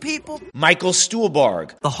kill people. Michael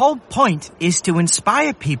Stuhlbarg. The whole point is to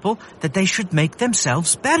inspire people that they should make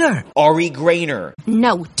themselves better. Ari Grainer.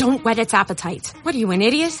 No, don't whet its appetite. What are you, an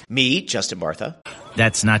idiot? Me, Justin Bartha.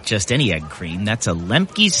 That's not just any egg cream, that's a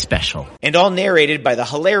Lemke's special. And all narrated by the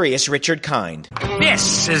hilarious Richard Kind.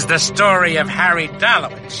 This is the story of Harry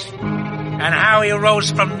Dalowitz and how he rose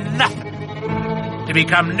from nothing to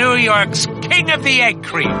become New York's King of the Egg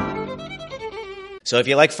Cream. So if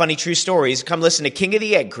you like funny true stories, come listen to King of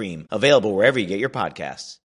the Egg Cream, available wherever you get your podcasts.